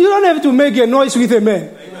you don't have to make a noise with a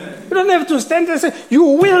man. You don't have to stand there and say, you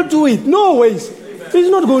will do it. No ways. He's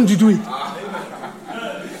not going to do it.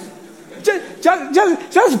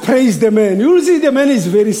 Just praise the man. You will see the man is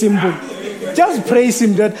very simple. Just praise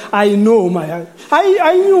him that I know my heart.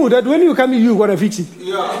 I knew that when you come here, you're going to fix it.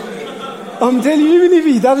 I'm telling you, even if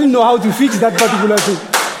he doesn't know how to fix that particular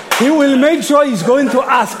thing, he will make sure he's going to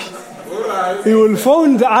ask. He will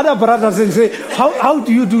phone the other brothers and say, how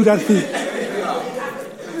do you do that thing?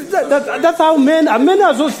 That's how men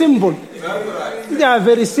are so simple. They are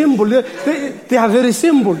very simple. They are very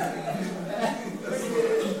simple.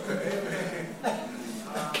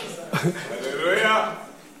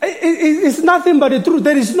 It's nothing but the truth.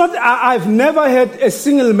 There is not. I've never heard a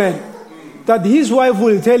single man that his wife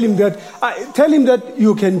will tell him that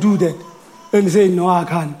you can do that, and say no, I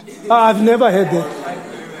can't. I've never heard that.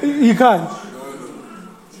 He can't.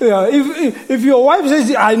 Yeah, if your wife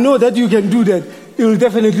says I know that you can do that, he will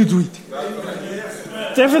definitely do it.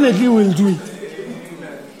 Definitely will do it.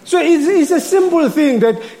 So it's a simple thing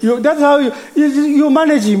that's how you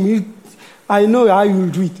manage him. I know how you will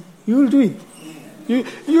do it. You will do it.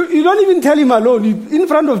 You don't even tell him alone. In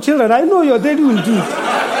front of children, I know your daddy will do it.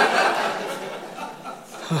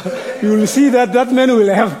 You will see that man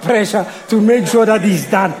will have pressure to make sure that he's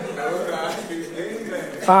done.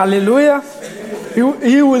 Hallelujah.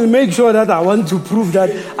 He will make sure that I want to prove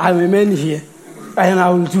that I'm a man here. And I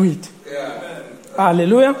will do it.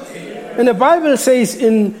 Hallelujah. And the Bible says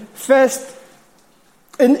in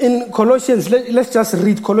Colossians, let's just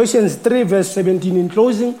read Colossians 3 verse 17 in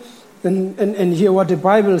closing and hear what the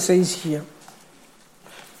Bible says here.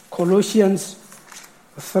 Colossians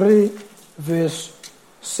 3 verse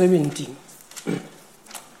 17.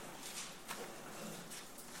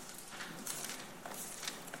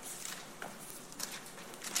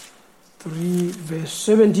 Verse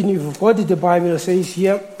 17, you've got it, the Bible says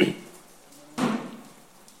here.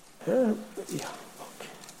 Yeah, okay.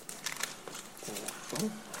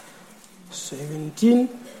 17.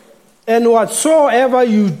 And whatsoever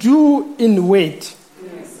you do in word,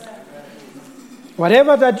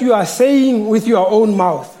 whatever that you are saying with your own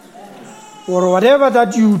mouth, or whatever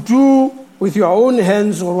that you do with your own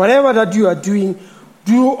hands, or whatever that you are doing,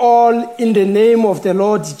 do all in the name of the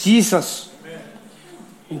Lord Jesus.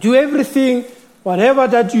 Do everything, whatever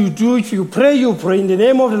that you do. If you pray in the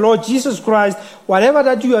name of the Lord Jesus Christ. Whatever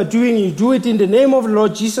that you are doing, you do it in the name of the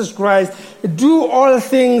Lord Jesus Christ. Do all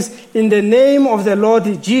things in the name of the Lord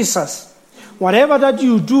Jesus. Whatever that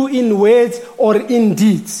you do in words or in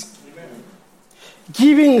deeds.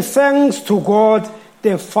 Giving thanks to God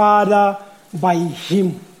the Father by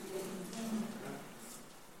Him.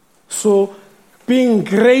 So, being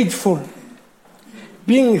grateful,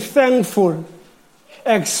 being thankful,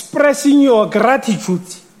 expressing your gratitude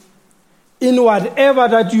in whatever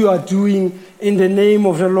that you are doing in the name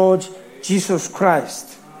of the Lord Jesus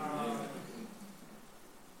Christ.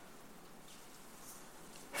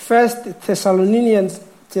 1 Thessalonians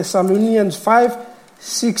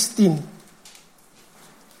 5:16.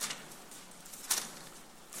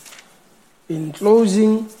 In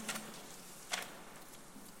closing,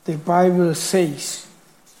 the Bible says,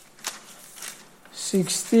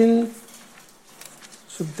 16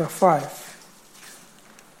 chapter 5.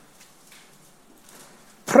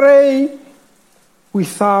 Pray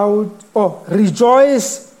rejoice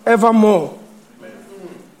evermore.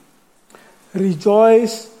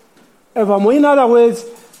 Rejoice evermore. In other words,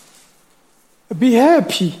 be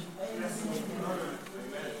happy.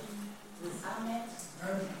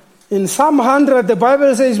 In Psalm 100, the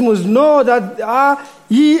Bible says, you must know that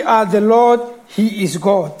ye are the Lord, He is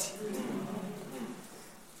God.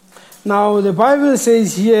 Now, the Bible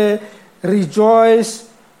says here, rejoice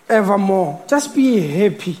evermore. Just be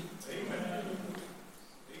happy. Amen.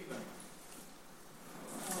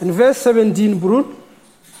 In verse 17, Brute,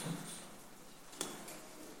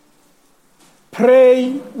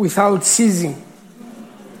 pray without ceasing.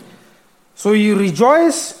 So you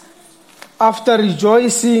rejoice. After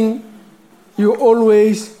rejoicing, you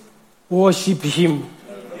always worship Him.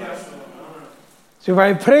 So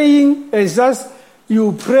by praying, it's just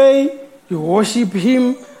you pray, you worship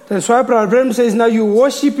Him. That's why Brother Branham says now you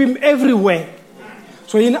worship Him everywhere.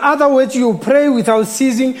 So in other words, you pray without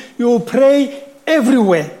ceasing, you pray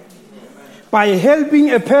everywhere. By helping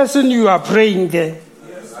a person, you are praying there.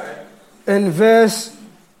 And verse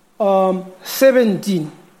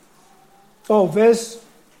 17. It was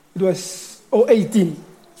 18.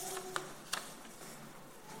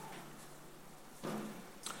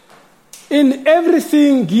 In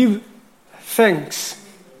everything give thanks.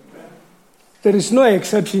 There is no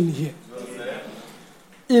exception here.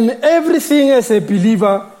 In everything as a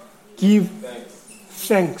believer, give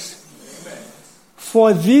thanks.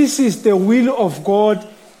 For this is the will of God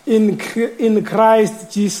in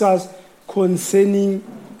Christ Jesus concerning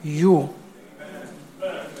you.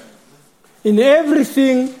 In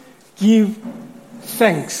everything, give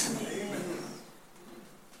thanks.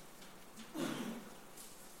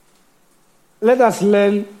 Let us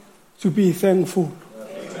learn to be thankful.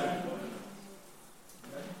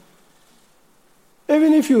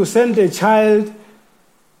 Even if you send a child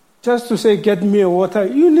just to say, get me a water,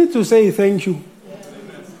 you need to say thank you.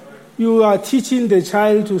 You are teaching the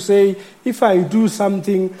child to say, if I do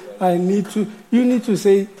something, you need to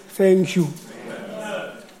say thank you.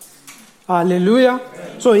 Hallelujah.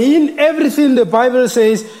 So in everything the Bible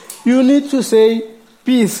says, you need to say,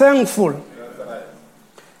 be thankful.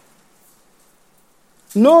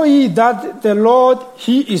 Know ye that the Lord,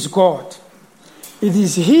 He is God. It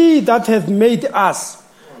is He that hath made us,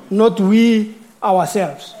 not we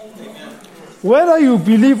ourselves. Whether you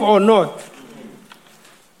believe or not,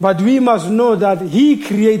 but we must know that He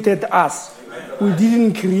created us. We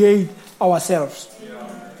didn't create ourselves.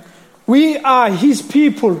 We are His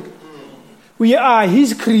people. We are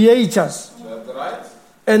His creatures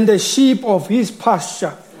and the sheep of His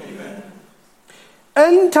pasture.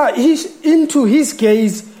 Enter into His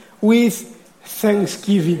gates with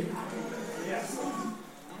thanksgiving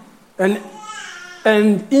and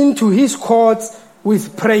into His courts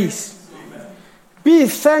with praise. Be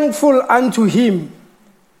thankful unto Him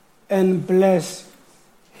and bless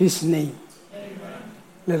His name.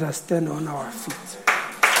 Let us stand on our feet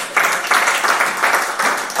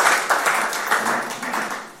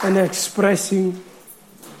and expressing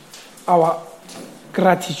our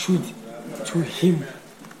gratitude to Him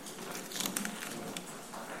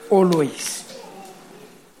always.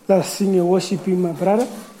 Let's sing a worshiping, my brother,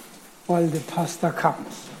 while the pastor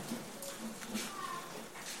comes.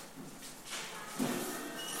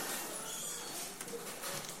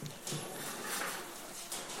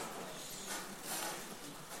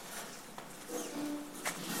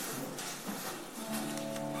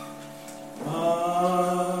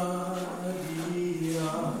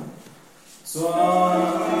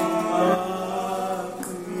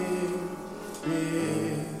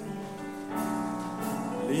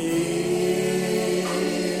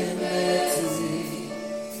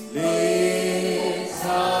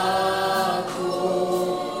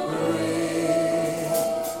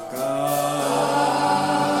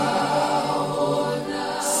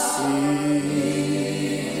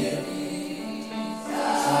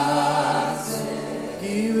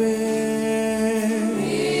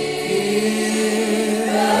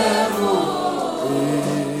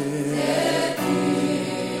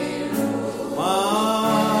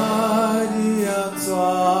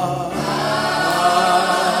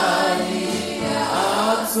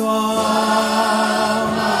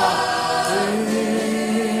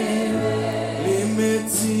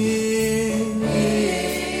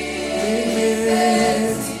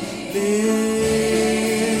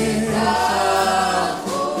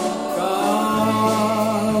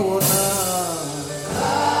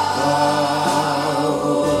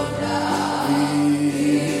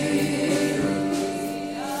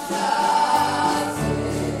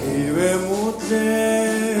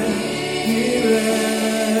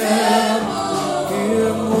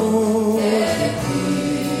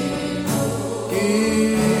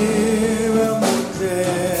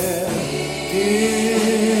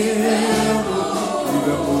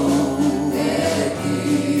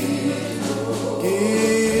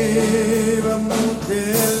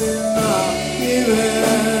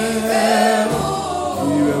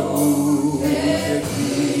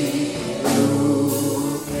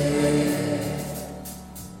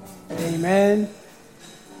 Amen.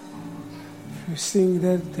 You sing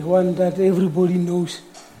that, the one that everybody knows.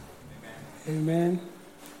 Amen.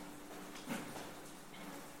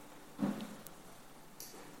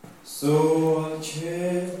 So I'll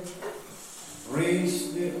cherish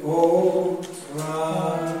the old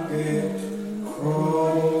rugged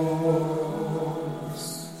cross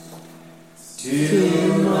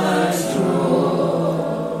till my trophies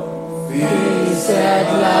at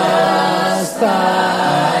last I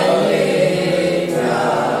lay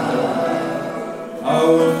down. I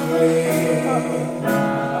will cling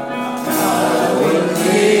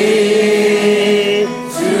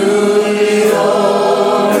to the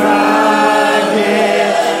old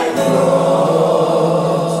rugged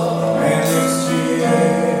cross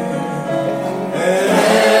and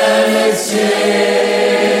exchange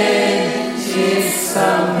it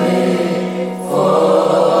someday forever.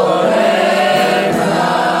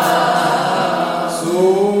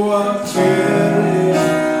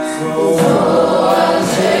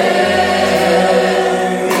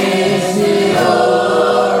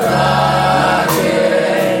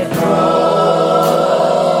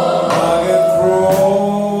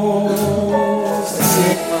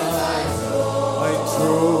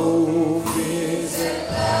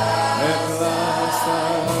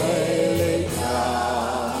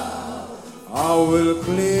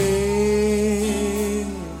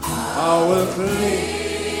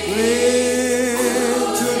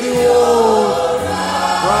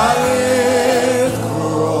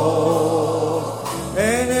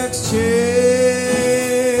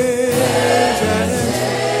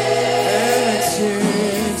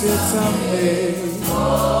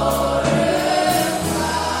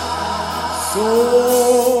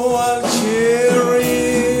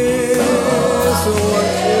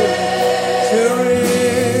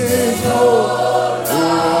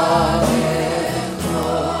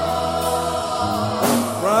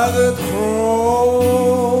 the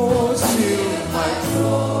cross, healed my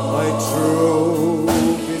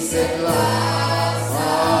trophies at last I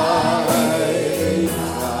found.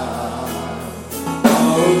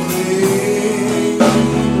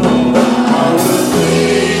 I'll cling to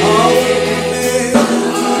the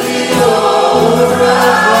old right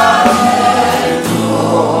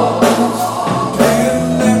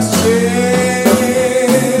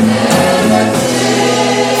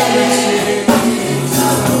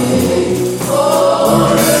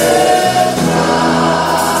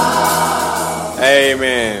and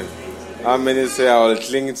Amen. How many say I will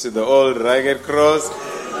cling to the old rugged cross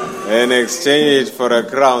and exchange it for a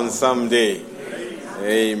crown someday?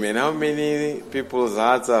 Amen. How many people's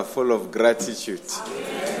hearts are full of gratitude?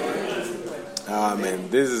 Amen.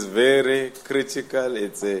 This is very critical.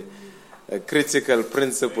 It's a critical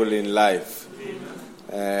principle in life.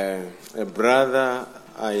 A brother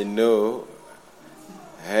I know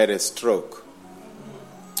had a stroke.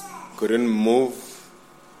 Couldn't move.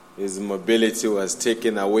 His mobility was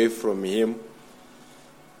taken away from him.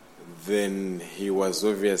 Then he was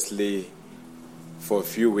obviously, for a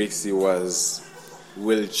few weeks, he was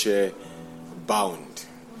wheelchair bound.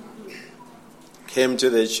 Came to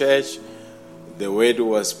the church, the word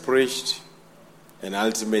was preached, and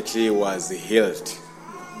ultimately was healed.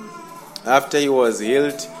 After he was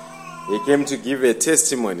healed, he came to give a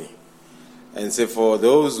testimony and said, for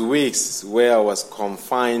those weeks where I was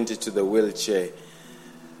confined to the wheelchair,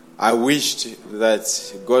 I wished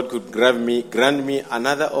that God could grant me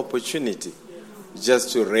another opportunity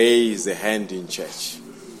just to raise a hand in church.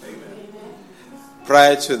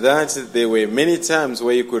 Prior to that, there were many times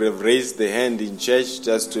where you could have raised the hand in church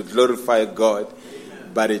just to glorify God,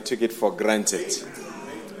 but he took it for granted.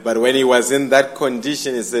 But when he was in that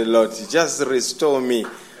condition, he said, Lord, just restore me.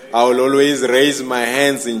 I will always raise my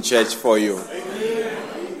hands in church for you.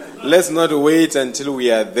 Let's not wait until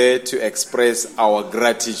we are there to express our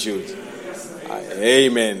gratitude.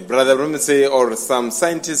 Amen. Brother Brum say, or some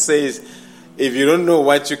scientist says, if you don't know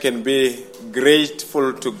what you can be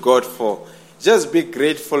grateful to God for, just be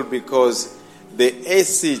grateful because the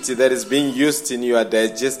acid that is being used in your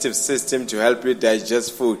digestive system to help you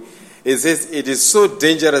digest food, it says it is so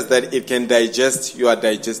dangerous that it can digest your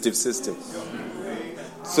digestive system.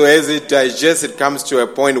 So as it digests, it comes to a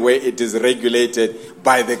point where it is regulated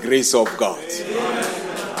by the grace of God.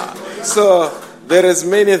 So there is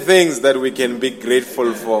many things that we can be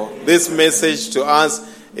grateful for. This message to us,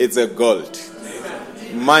 it's a gold.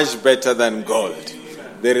 Much better than gold.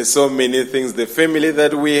 There is so many things. The family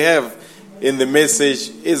that we have in the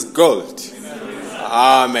message is gold.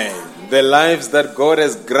 Amen. The lives that God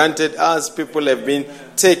has granted us, people have been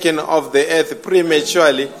taken off the earth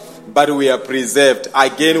prematurely, but we are preserved.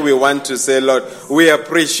 Again, we want to say, Lord, we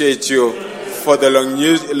appreciate you for the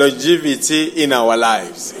longevity in our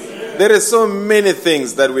lives. There are so many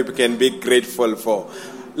things that we can be grateful for.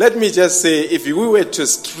 Let me just say, if we were to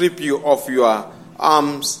strip you of your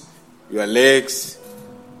arms, your legs,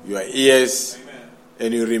 your ears,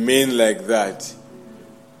 and you remain like that,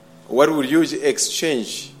 what would you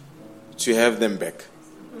exchange to have them back?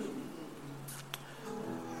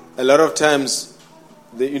 A lot of times,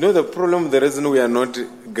 the problem, the reason we are not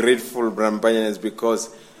grateful, Brampanyan, is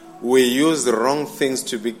because we use the wrong things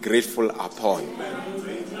to be grateful upon.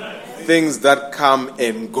 Things that come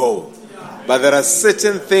and go. But there are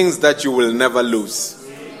certain things that you will never lose.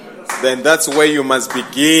 Then that's where you must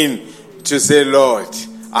begin to say, Lord,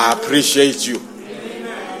 I appreciate you.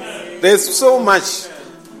 There's so much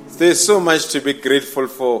to be grateful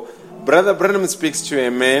for. Brother Branham speaks to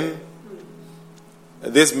a man.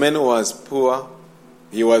 This man was poor.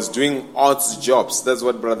 He was doing odd jobs. That's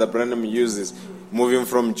what Brother Branham uses. Moving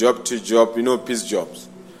from job to job, piece jobs.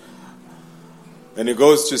 And he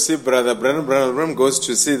goes to see Brother Branham. Brother Branham goes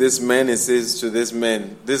to see this man. He says to this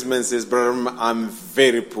man says, Brother Branham, I'm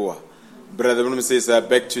very poor. Brother Branham says, I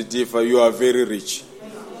beg to differ, you are very rich.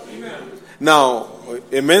 Amen. Now,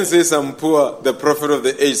 a man says, I'm poor. The prophet of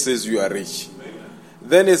the age says, you are rich. Amen.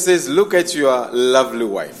 Then he says, look at your lovely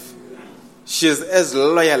wife. She is as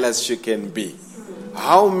loyal as she can be.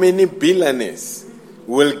 How many billionaires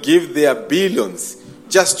will give their billions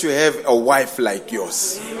just to have a wife like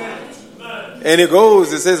yours? And he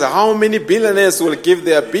says, how many billionaires will give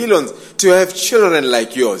their billions to have children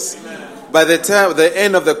like yours? By the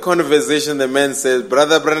end of the conversation, the man says,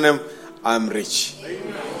 Brother Branham, I'm rich.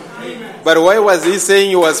 But why was he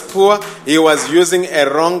saying he was poor? He was using a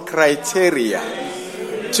wrong criteria.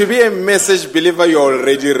 To be a message believer, you're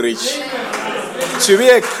already rich. To be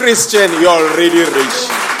a Christian, you're already rich.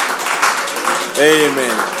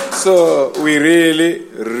 Amen. So we really,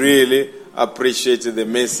 really appreciate the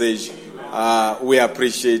message. We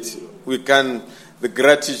appreciate. The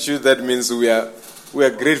gratitude, that means we are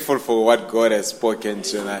grateful for what God has spoken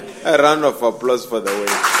tonight. A round of applause for the word.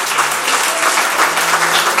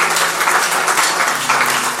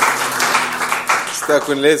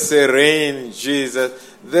 Let's say, reign,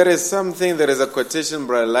 Jesus. There is a quotation,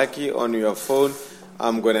 Brother Lucky, on your phone.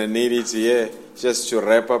 I'm going to need it here just to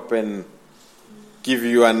wrap up and give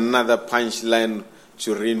you another punchline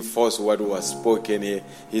to reinforce what was spoken here.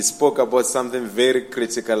 He spoke about something very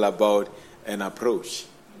critical about an approach.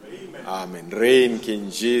 Amen. Reign, King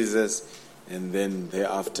Jesus. And then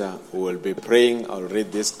thereafter we will be praying. I'll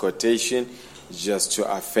read this quotation just to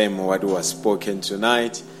affirm what was spoken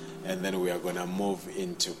tonight. And then we are going to move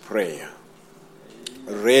into prayer.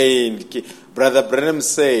 Reign. Brother Branham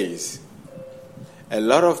says, a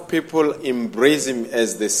lot of people embrace him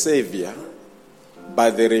as the Savior,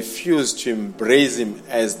 but they refuse to embrace him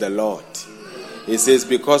as the Lord. He says,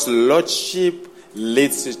 because Lordship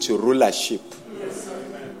leads to rulership.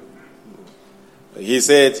 He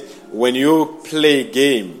said, when you play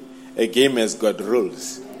a game has got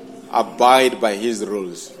rules. Abide by his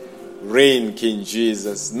rules. Reign, King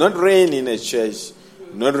Jesus. Not reign in a church,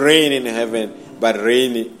 not reign in heaven, but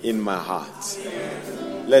reign in my heart.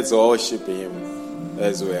 Let's worship him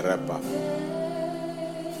as we wrap up.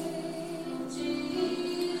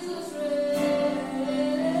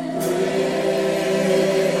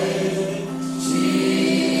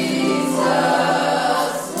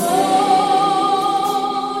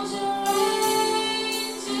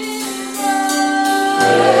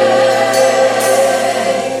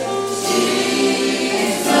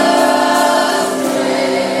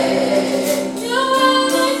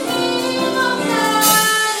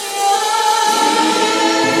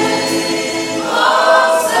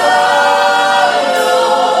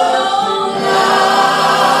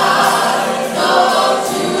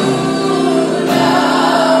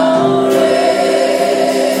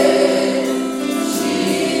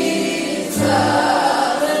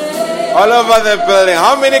 All over the building.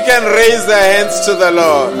 How many can raise their hands to the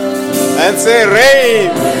Lord and say,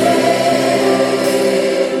 reign?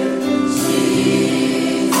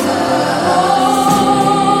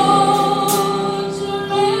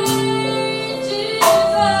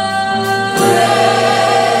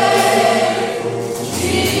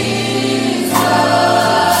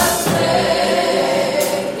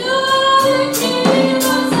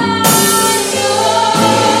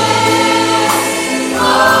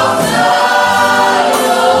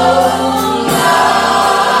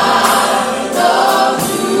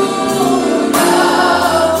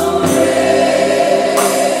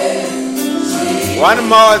 One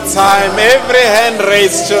more time, every hand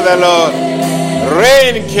raised to the Lord.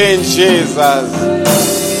 Reign, King Jesus.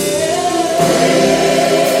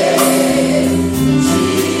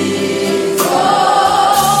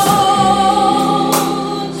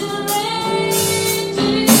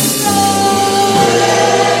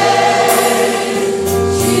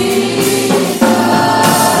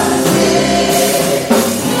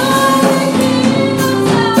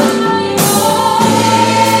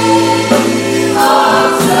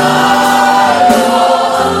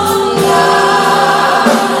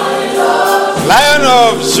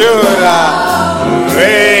 Judah,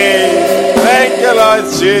 reign. Thank you, Lord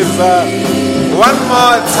Jesus. One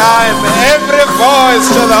more time, every voice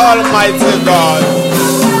to the Almighty God.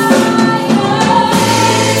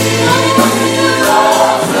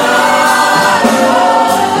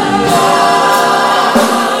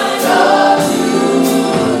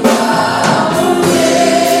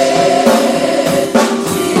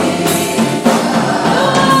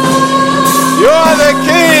 You are the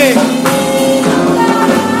King.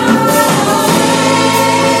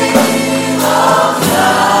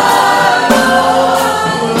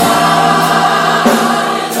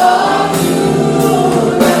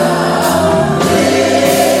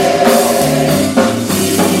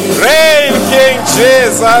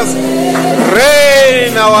 Jesus,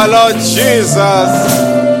 reign, our Lord Jesus.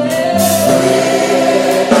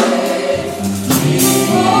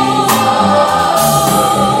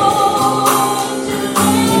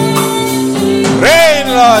 Reign,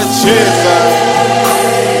 Lord Jesus.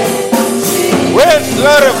 We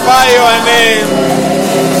glorify your name.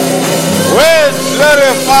 We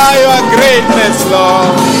glorify your greatness,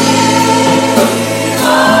 Lord.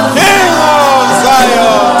 King of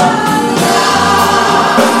Zion.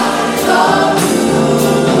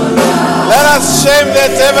 Let us shame the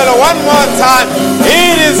devil one more time.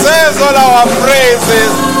 He deserves all our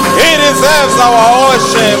praises. He deserves our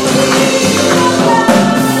worship.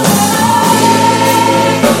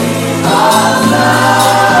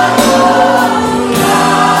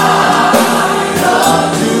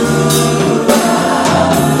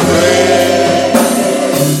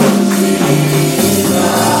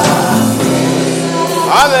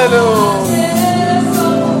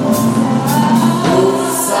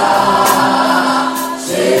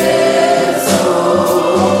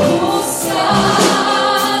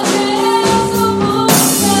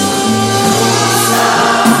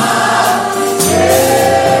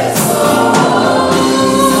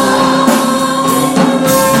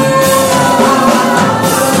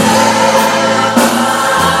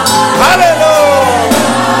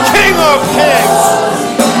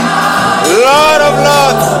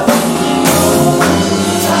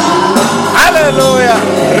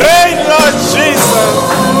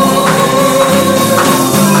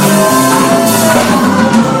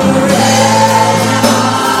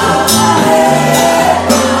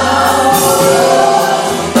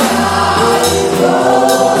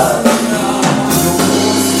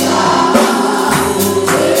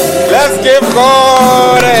 Let's give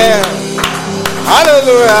God a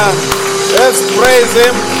hallelujah. Let's praise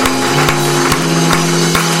Him.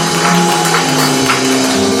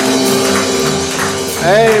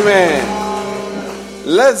 Amen.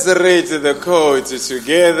 Let's read the quote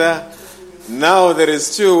together. Now there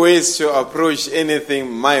is two ways to approach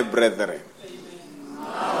anything, my brethren.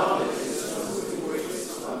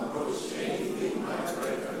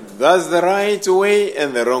 That's the right way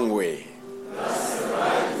and the wrong way.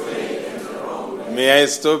 May I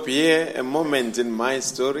stop here a moment in my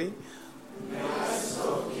story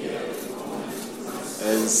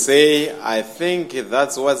and say, I think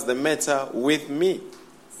that's what's the matter with me.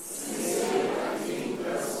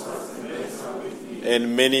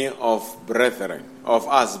 And many of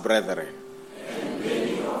us brethren.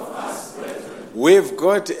 We've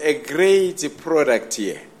got a great product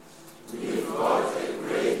here.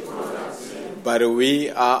 But we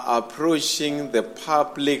are approaching the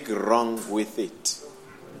public wrong with it.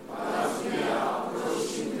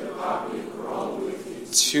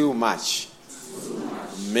 Too much.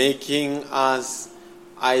 Making us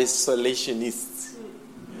isolationists.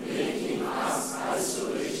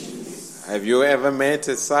 Have you ever met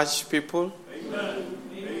such people? Amen.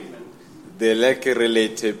 They lack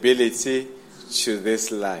relatability to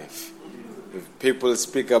this life. If people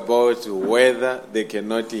speak about weather, they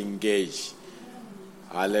cannot engage.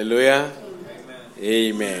 Hallelujah.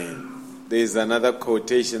 Amen. There is another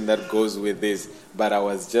quotation that goes with this, but I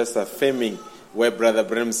was just affirming where Brother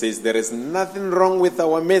Branham says there is nothing wrong with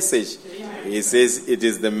our message. He says it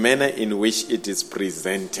is the manner in which it is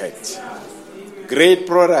presented. Great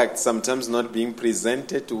product, sometimes not being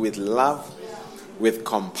presented with love, with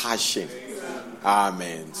compassion.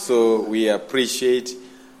 Amen. So we appreciate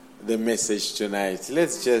the message tonight.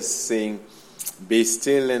 Let's just sing, Be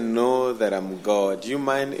Still and Know That I'm God. Do you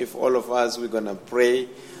mind if all of us, we're going to pray?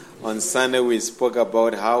 On Sunday we spoke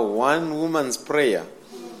about how one woman's prayer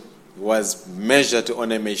was measured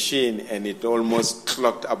on a machine and it almost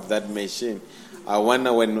clogged up that machine. I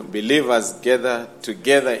wonder when believers gather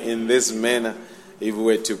together in this manner, if we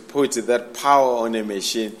were to put that power on a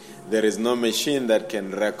machine, there is no machine that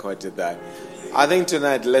can record that. I think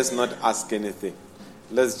tonight, let's not ask anything.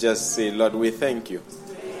 Let's just say, Lord, we thank you.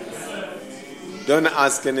 Don't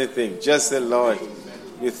ask anything. Just say, Lord,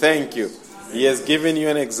 we thank you. He has given you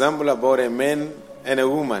an example about a man and a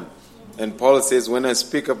woman. And Paul says, when I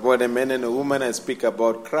speak about a man and a woman, I speak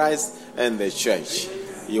about Christ and the church.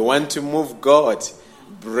 You want to move God,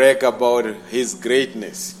 brag about His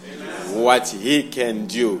greatness, what He can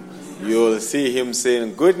do. You'll see Him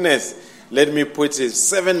saying, goodness, let me put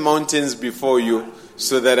 7 mountains before you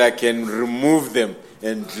so that I can remove them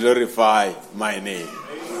and glorify my name.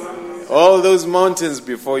 All those mountains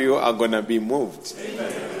before you are going to be moved.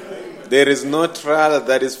 There is no trial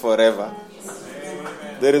that is forever.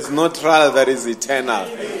 There is no trial that is eternal.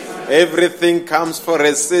 Everything comes for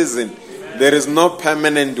a season. There is no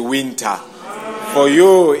permanent winter. For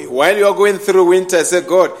you, while you are going through winter, say,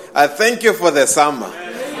 God, I thank you for the summer.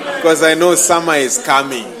 Because I know summer is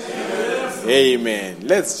coming. Amen.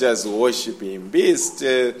 Let's just worship Him. Be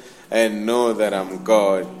still and know that I'm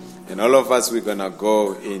God. And all of us, we're going to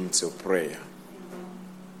go into prayer.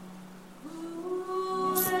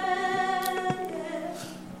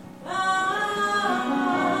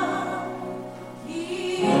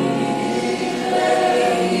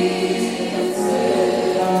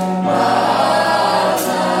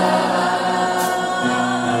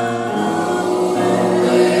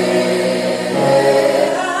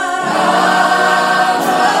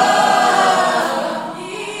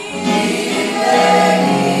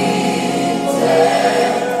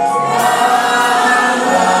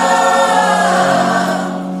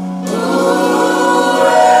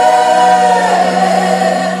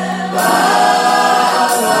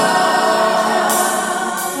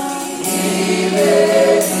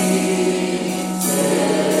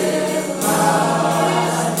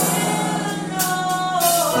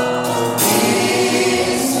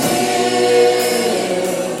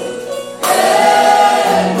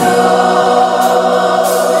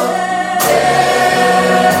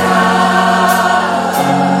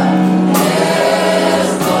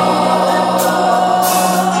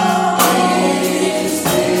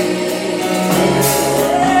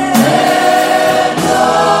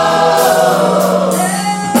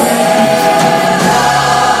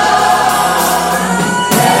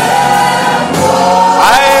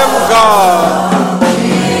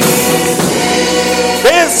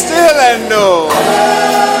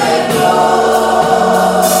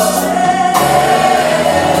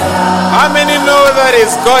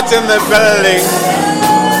 God in the building.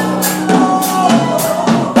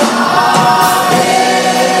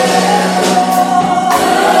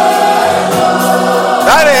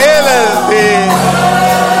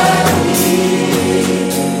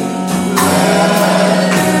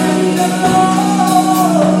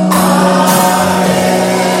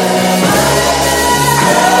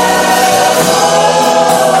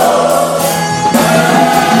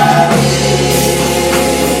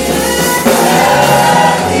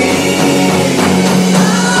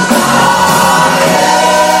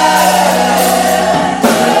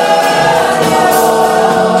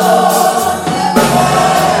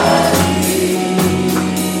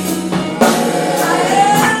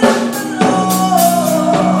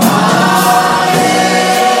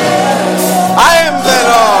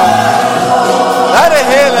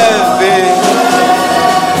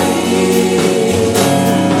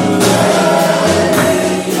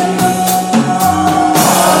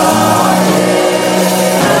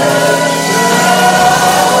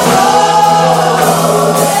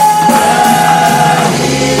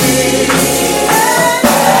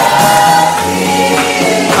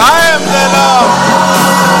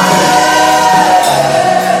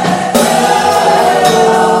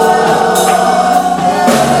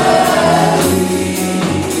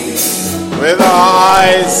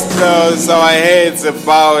 close, our heads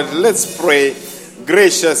bowed. Let's pray.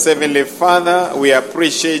 Gracious Heavenly Father, we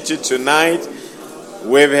appreciate you tonight.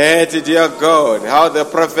 We've heard, dear God, how the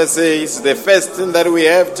prophecy is the first thing that we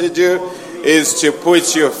have to do is to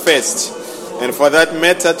put you first. And for that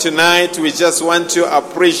matter tonight, we just want to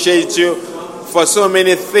appreciate you for so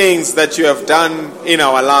many things that you have done in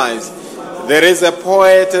our lives. There is a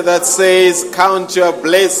poet that says, count your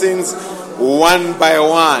blessings one by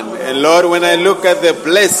one. And Lord, when I look at the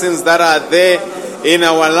blessings that are there in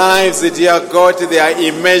our lives, dear God, they are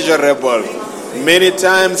immeasurable. Many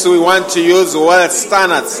times we want to use world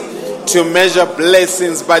standards to measure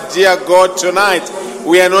blessings, but dear God, tonight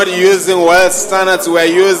we are not using world standards, we are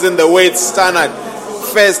using the weight standard.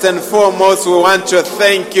 First and foremost, we want to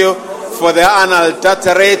thank you for the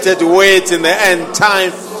unadulterated weight in the end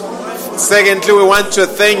time. Secondly, we want to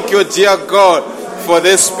thank you, dear God, for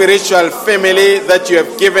this spiritual family that you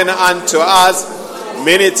have given unto us.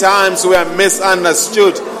 Many times we are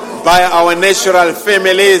misunderstood by our natural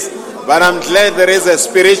families, but I'm glad there is a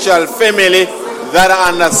spiritual family that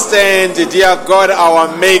understands, dear God,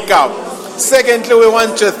 our makeup. Secondly, we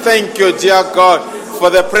want to thank you, dear God,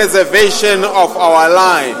 for the preservation of our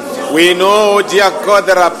life. We know, dear God,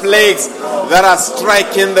 there are plagues that are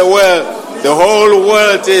striking the world. The whole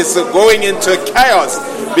world is going into chaos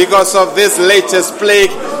because of this latest plague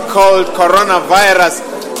called coronavirus.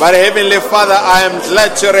 But Heavenly Father, I am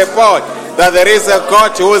glad to report that there is a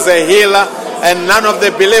God who is a healer, and none of the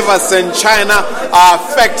believers in China are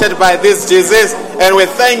affected by this disease. And we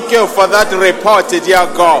thank you for that report, dear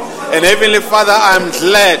God. And Heavenly Father, I'm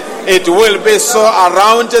glad it will be so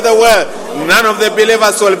around the world. None of the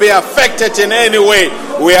believers will be affected in any way.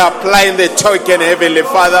 We are applying the token, Heavenly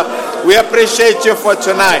Father. We appreciate you for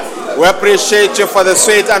tonight. We appreciate you for the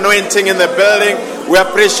sweet anointing in the building. We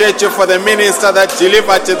appreciate you for the minister that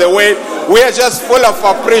delivered the word. We are just full of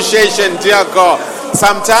appreciation, dear God.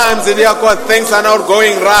 Sometimes, dear God, things are not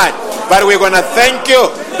going right, but we're going to thank you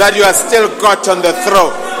that you are still God on the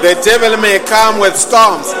throne. The devil may come with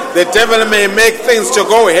storms. The devil may make things to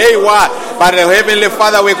go haywire. But Heavenly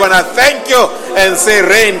Father, we're going to thank you and say,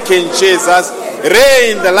 reign, King Jesus.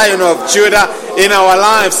 Reign, the Lion of Judah, in our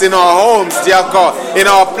lives, in our homes, dear God, in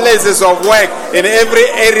our places of work, in every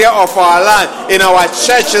area of our life, in our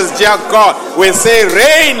churches, dear God. We say,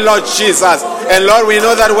 reign, Lord Jesus. And Lord, we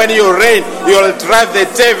know that when you reign, you'll drive the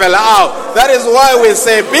devil out. That is why we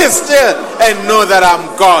say, be still and know that I'm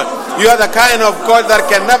God. You are the kind of God that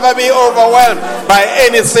can never be overwhelmed by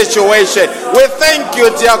any situation. We thank you,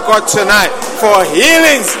 dear God, tonight for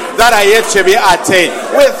healings that are yet to be attained.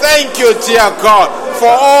 We thank you, dear God, for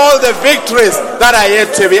all the victories that are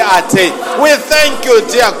yet to be attained. We thank you,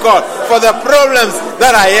 dear God, for the problems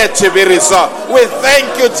that are yet to be resolved. We thank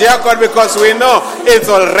you, dear God, because we know it's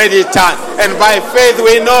already done. And by faith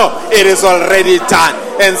we know it is already done.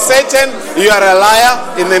 And Satan, you are a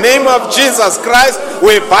liar. In the name of Jesus Christ,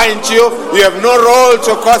 we bind you. You have no role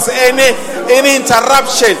to cause any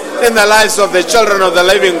interruption in the lives of the children of the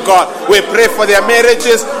living God. We pray for their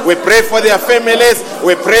marriages. We pray for their families.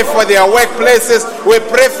 We pray for their workplaces. We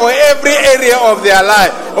pray for every area of their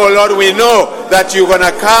life. Oh Lord, we know that you're going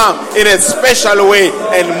to come in a special way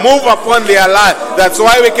and move upon their life. That's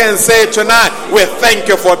why we can say tonight, we thank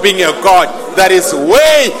you for being a God that is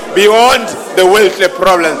way beyond the worldly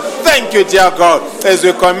problem. Thank you, dear God, as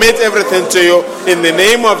we commit everything to you in the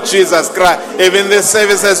name of Jesus Christ. Even this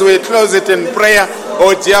service, as we close it in prayer,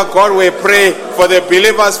 oh dear God, we pray for the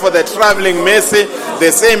believers, for the traveling mercy.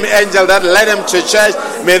 The same angel that led them to church,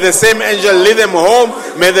 may the same angel lead them home.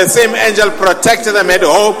 May the same angel protect them at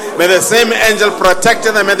home. May the same angel protect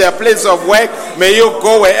them at their place of work. May you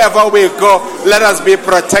go wherever we go. Let us be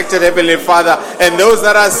protected, Heavenly Father. And those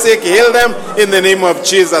that are sick, heal them in the name of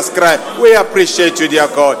Jesus Christ. We appreciate you, dear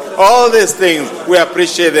God. All these things, we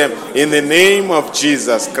appreciate them in the name of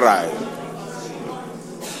Jesus Christ.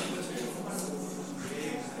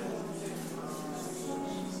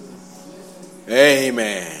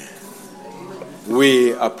 Amen.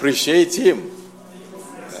 We appreciate him.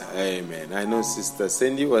 Amen. I know Sister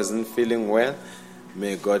Cindy wasn't feeling well.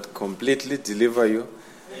 May God completely deliver you.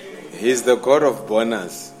 He's the God of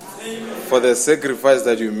bonus. For the sacrifice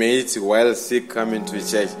that you made while sick coming to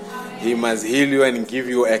church, he must heal you and give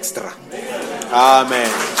you extra. Amen.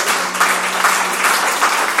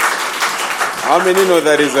 How many know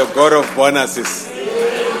that he's a God of bonuses?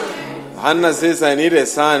 Hannah says, I need a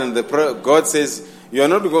son. And God says, you're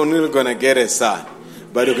not only going to get a son,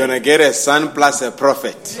 but you're going to get a son plus a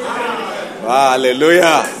prophet.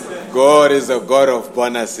 Hallelujah. God is a God of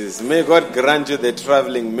bonuses. May God grant you the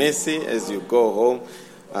traveling mercy as you go home.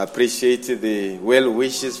 I appreciate the well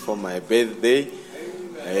wishes for my birthday.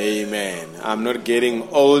 Amen. I'm not getting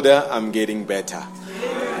older, I'm getting better.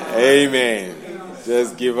 Amen.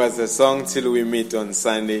 Just give us a song till we meet on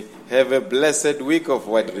Sunday. Have a blessed week of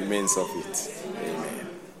what remains of it.